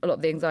that's what a lot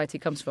of the anxiety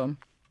comes from.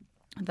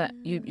 That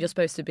you're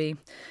supposed to be,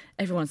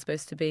 everyone's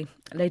supposed to be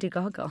Lady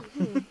Gaga.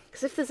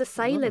 Because if there's a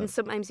silence,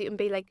 sometimes you can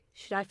be like,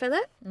 should I fill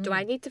it? Do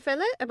I need to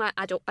fill it? And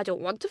I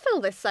don't want to fill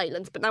this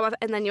silence. But now,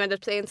 and then you end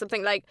up saying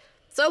something like,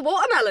 so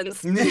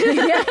watermelons.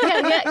 yeah.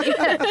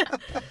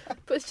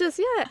 But it's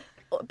just,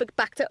 but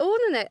back to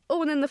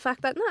owning the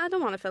fact that, no, I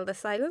don't want to fill this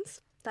silence.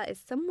 That is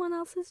someone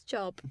else's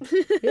job.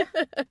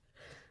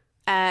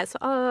 So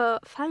our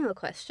final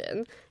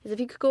question is, if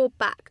you could go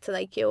back to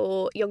like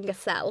your younger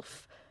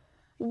self,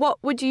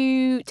 what would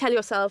you tell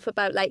yourself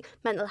about like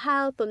mental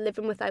health or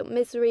living without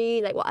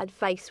misery? Like, what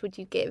advice would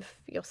you give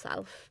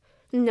yourself,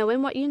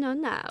 knowing what you know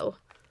now?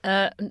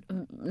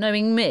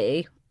 Knowing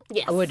me,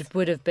 yes,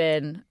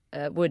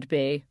 would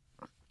be,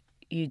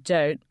 you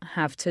don't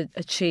have to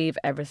achieve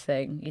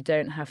everything. You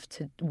don't have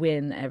to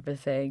win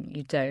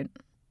everything.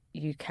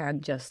 You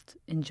can just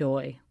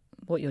enjoy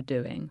what you're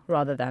doing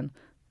rather than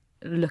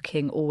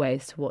looking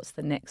always to what's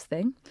the next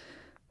thing.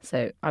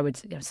 So I would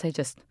say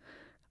just,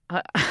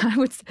 I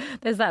would.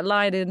 There's that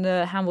line in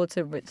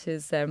Hamilton which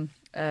is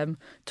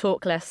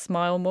talk less,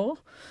 smile more,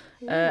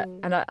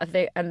 and I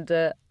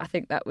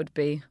think that would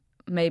be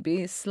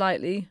maybe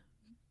slightly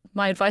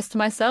my advice to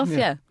myself.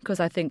 Yeah,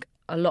 because I think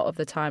a lot of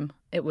the time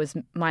it was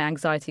my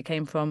anxiety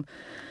came from,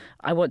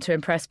 I want to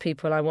impress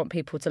people, I want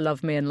people to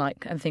love me and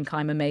think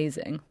I'm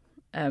amazing,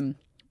 when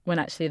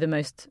actually the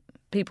most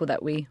people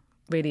that we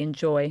really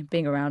enjoy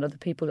being around are the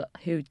people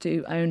who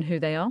do own who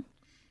they are.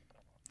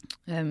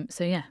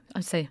 So yeah,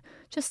 I'd say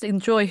just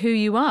enjoy who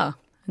you are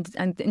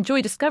and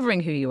enjoy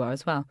discovering who you are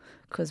as well,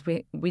 because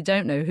we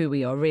don't know who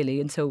we are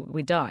really until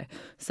we die.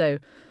 So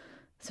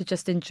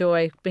just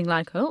enjoy being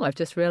like, oh, I've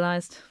just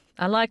realised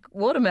I like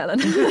watermelon.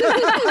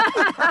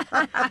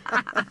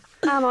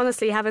 I'm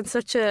honestly having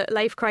such a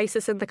life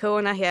crisis in the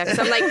corner here, because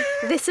I'm like,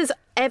 this is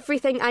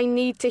everything I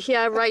need to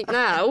hear right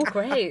now.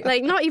 Great.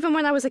 Like, not even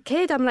when I was a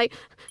kid, I'm like,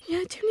 yeah,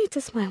 I do need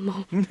to smile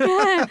more.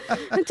 Yeah,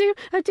 I do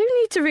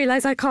need to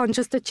realise I can't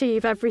just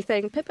achieve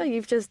everything. Pippa,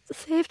 you've just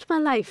saved my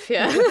life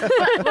here.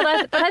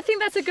 But I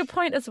think that's a good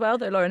point as well,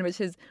 though, Lauren, which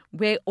is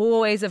we're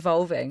always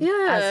evolving.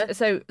 Yeah.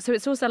 So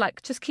it's also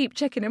like, just keep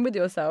checking in with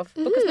yourself,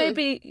 because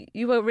maybe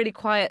you were really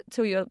quiet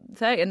till you're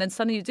 30 and then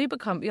suddenly you do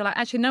become, you're like,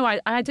 actually, no,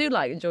 I do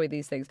enjoy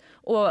these things.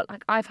 Or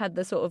like I've had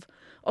the sort of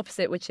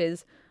opposite, which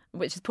is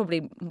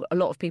probably a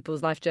lot of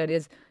people's life journey,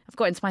 is I've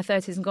got into my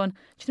 30s and gone, do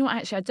you know what,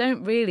 actually I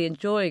don't really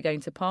enjoy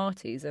going to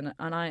parties, and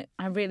I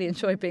really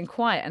enjoy being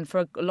quiet, and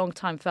for a long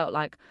time felt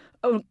like,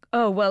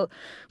 well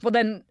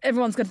then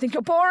everyone's going to think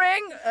you're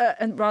boring,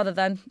 and rather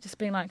than just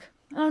being like,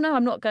 oh no,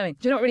 I'm not going.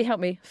 Do you know what really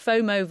helped me?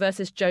 FOMO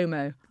versus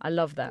JOMO. I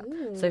love that.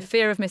 Ooh. So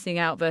fear of missing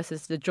out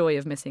versus the joy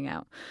of missing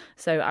out.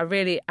 So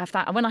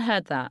when I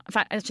heard that, in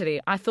fact,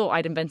 actually, I thought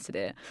I'd invented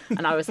it.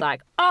 And I was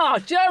like,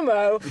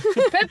 JOMO,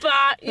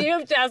 Pippa,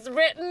 you've just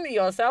written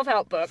your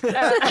self-help book. And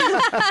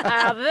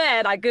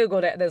then I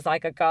Googled it, and there's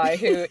like a guy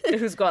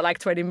who's got like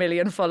 20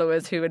 million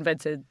followers who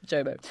invented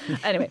JOMO.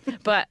 Anyway,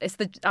 but it's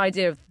the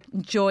idea of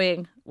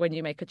enjoying when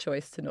you make a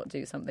choice to not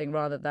do something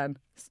rather than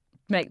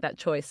make that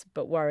choice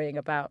but worrying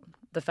about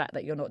the fact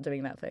that you're not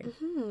doing that thing.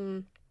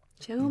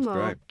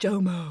 JOMO.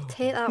 JOMO.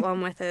 Take that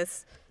one with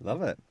us.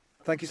 Love it.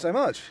 Thank you so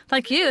much.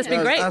 Thank you. It's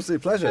been It was great. an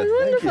absolute pleasure. It was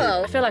Thank you.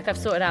 wonderful. I feel like I've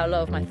sorted out a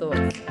lot of my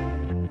thoughts.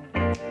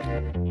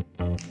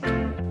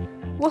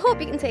 We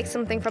hope you can take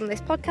something from this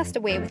podcast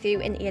away with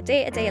you into your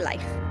day-to-day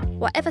life.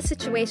 Whatever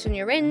situation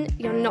you're in,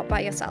 you're not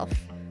by yourself.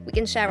 We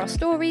can share our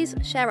stories,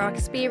 share our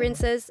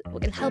experiences. We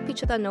can help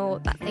each other know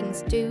that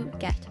things do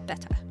get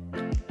better.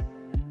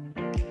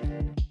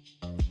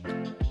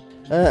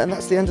 And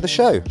that's the end of the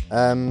show.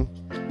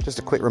 Just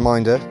a quick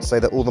reminder to say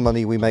that all the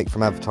money we make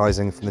from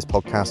advertising from this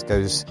podcast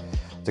goes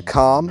to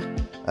Calm,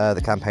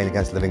 the campaign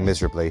against living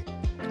miserably.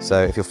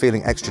 So if you're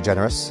feeling extra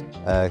generous,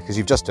 because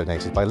you've just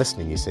donated by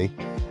listening, you see,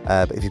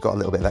 but if you've got a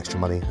little bit of extra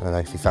money, I don't know,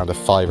 if you found a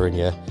fiver in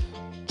your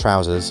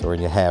trousers or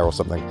in your hair or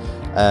something,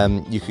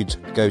 you could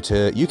go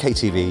to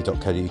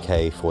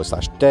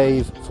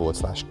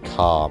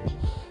uktv.co.uk/Dave/Calm.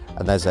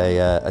 And there's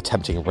a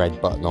tempting red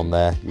button on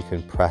there you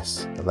can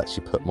press that lets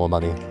you put more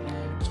money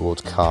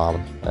towards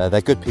Calm.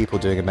 They're good people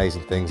doing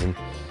amazing things, and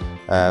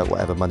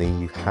whatever money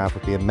you have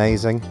would be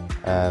amazing.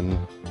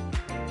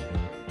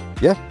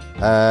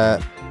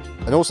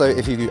 And also,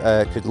 if you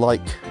could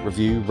like,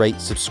 review, rate,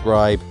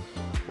 subscribe,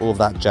 all of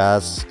that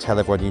jazz, tell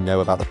everyone you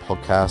know about the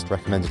podcast,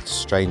 recommend it to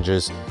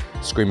strangers,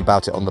 scream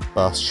about it on the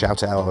bus,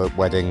 shout it out at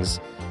weddings.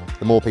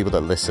 The more people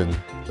that listen,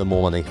 the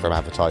more money from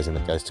advertising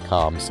that goes to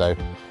Calm. So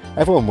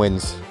everyone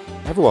wins.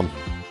 Everyone.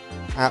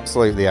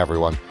 Absolutely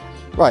everyone.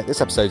 Right,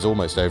 this episode's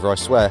almost over, I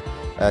swear.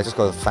 Just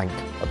got to thank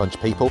a bunch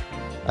of people.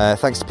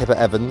 Thanks to Pippa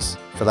Evans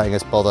for letting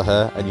us bother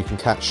her, and you can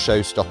catch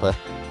Showstopper,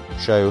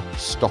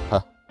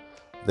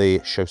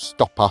 the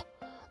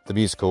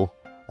musical,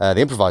 the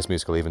improvised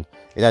musical even,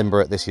 in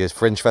Edinburgh at this year's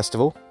Fringe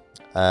Festival.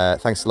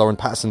 Thanks to Lauren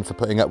Patterson for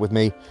putting up with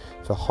me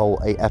for the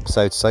whole 8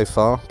 episodes so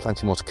far.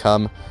 Plenty more to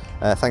come.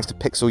 Thanks to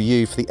Pixel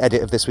U for the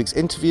edit of this week's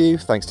interview.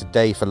 Thanks to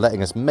Dave for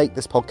letting us make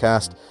this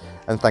podcast.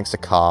 And thanks to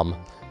Calm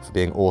for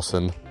being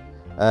awesome.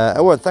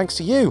 And thanks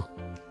to you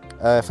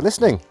for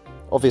listening,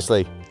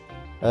 obviously.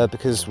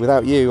 Because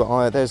without you,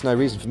 there's no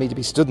reason for me to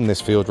be stood in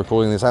this field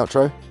recording this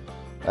outro.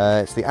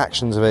 It's the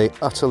actions of a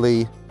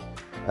utterly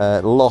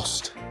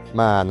lost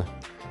man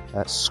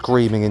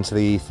screaming into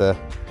the ether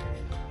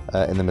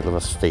in the middle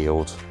of a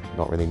field,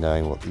 not really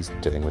knowing what he's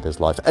doing with his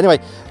life. Anyway,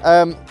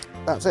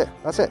 that's it.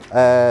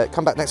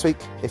 Come back next week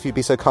if you'd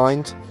be so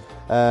kind.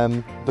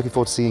 Looking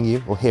forward to seeing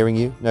you or hearing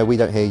you. No, we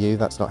don't hear you.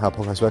 That's not how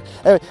podcasts work.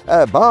 Anyway,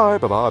 bye.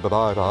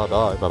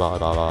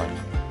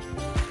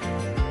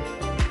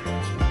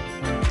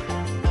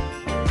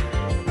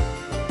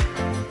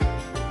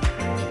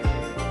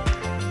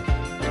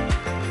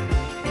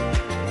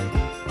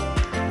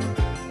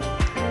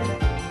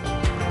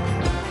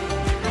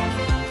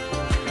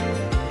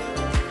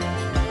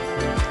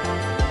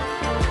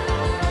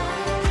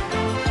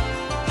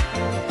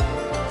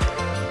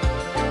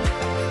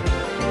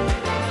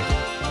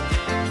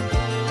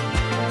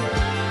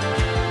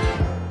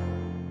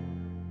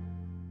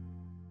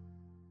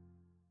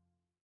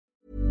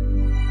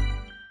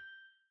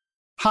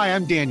 Hi,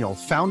 I'm Daniel,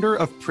 founder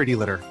of Pretty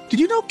Litter. Did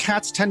you know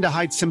cats tend to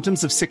hide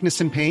symptoms of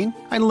sickness and pain?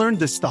 I learned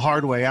this the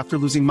hard way after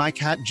losing my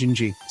cat,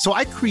 Gingy. So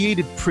I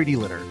created Pretty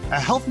Litter, a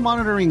health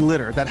monitoring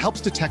litter that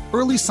helps detect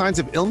early signs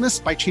of illness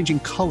by changing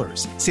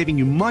colors, saving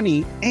you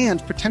money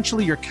and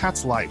potentially your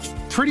cat's life.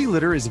 Pretty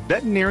Litter is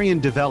veterinarian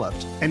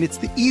developed, and it's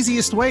the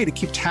easiest way to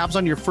keep tabs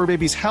on your fur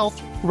baby's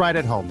health right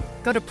at home.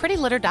 Go to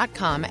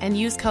prettylitter.com and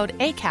use code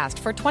ACAST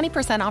for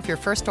 20% off your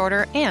first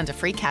order and a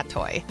free cat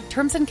toy.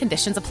 Terms and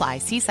conditions apply.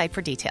 See site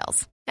for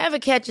details. Ever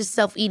catch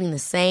yourself eating the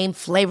same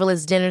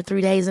flavorless dinner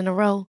 3 days in a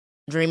row?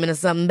 Dreaming of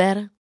something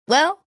better?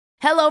 Well,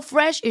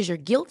 HelloFresh is your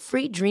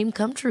guilt-free dream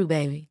come true,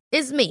 baby.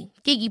 It's me,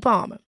 Keke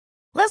Palmer.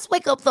 Let's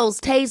wake up those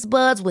taste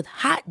buds with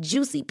hot,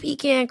 juicy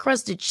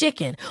pecan-crusted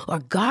chicken or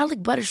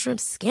garlic butter shrimp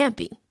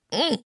scampi.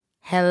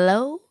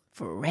 Hello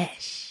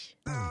Fresh.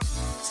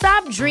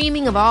 Stop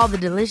dreaming of all the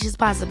delicious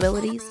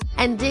possibilities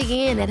and dig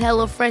in at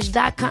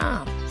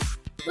HelloFresh.com.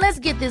 Let's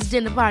get this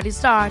dinner party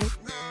started.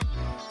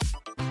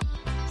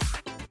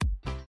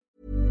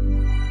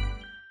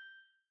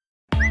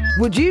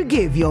 Would you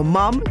give your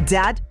mum,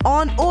 dad,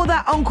 aunt, or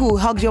that uncle who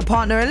hugs your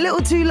partner a little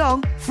too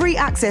long free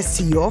access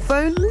to your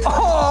phone?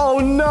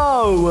 Oh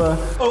no!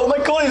 Oh my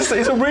god,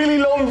 it's a really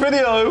long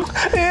video.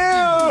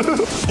 Ew!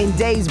 In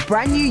Dave's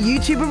brand new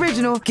YouTube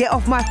original, Get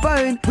Off My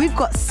Phone, we've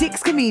got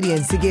 6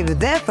 comedians to give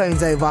their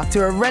phones over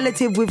to a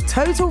relative with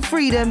total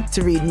freedom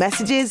to read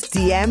messages,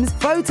 DMs,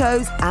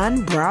 photos,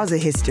 and browser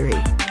history.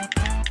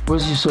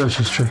 Where's your search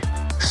history?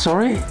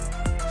 Sorry?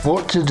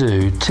 What to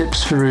do,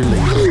 tips for relief.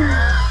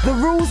 The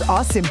rules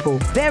are simple.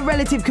 Their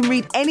relative can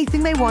read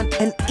anything they want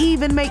and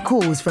even make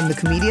calls from the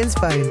comedian's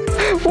phone.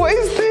 What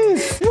is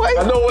this?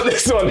 I know what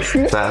this one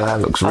is.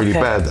 That looks really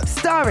bad.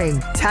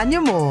 Starring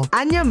Tanya Moore,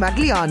 Anya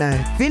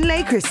Magliano,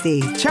 Finlay Christie,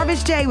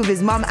 Travis J with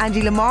his mum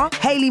Angie Lamar,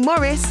 Hayley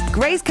Morris,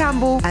 Grace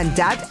Campbell, and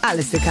dad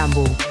Alistair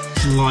Campbell.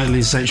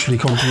 Slightly sexually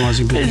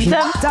compromising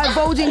people.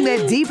 Divulging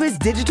their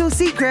deepest digital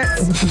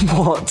secrets.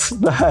 What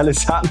the hell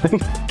is happening?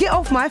 Get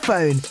Off My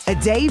Phone, a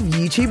Dave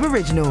YouTube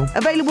original.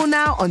 Available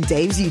now on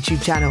Dave's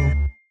YouTube channel.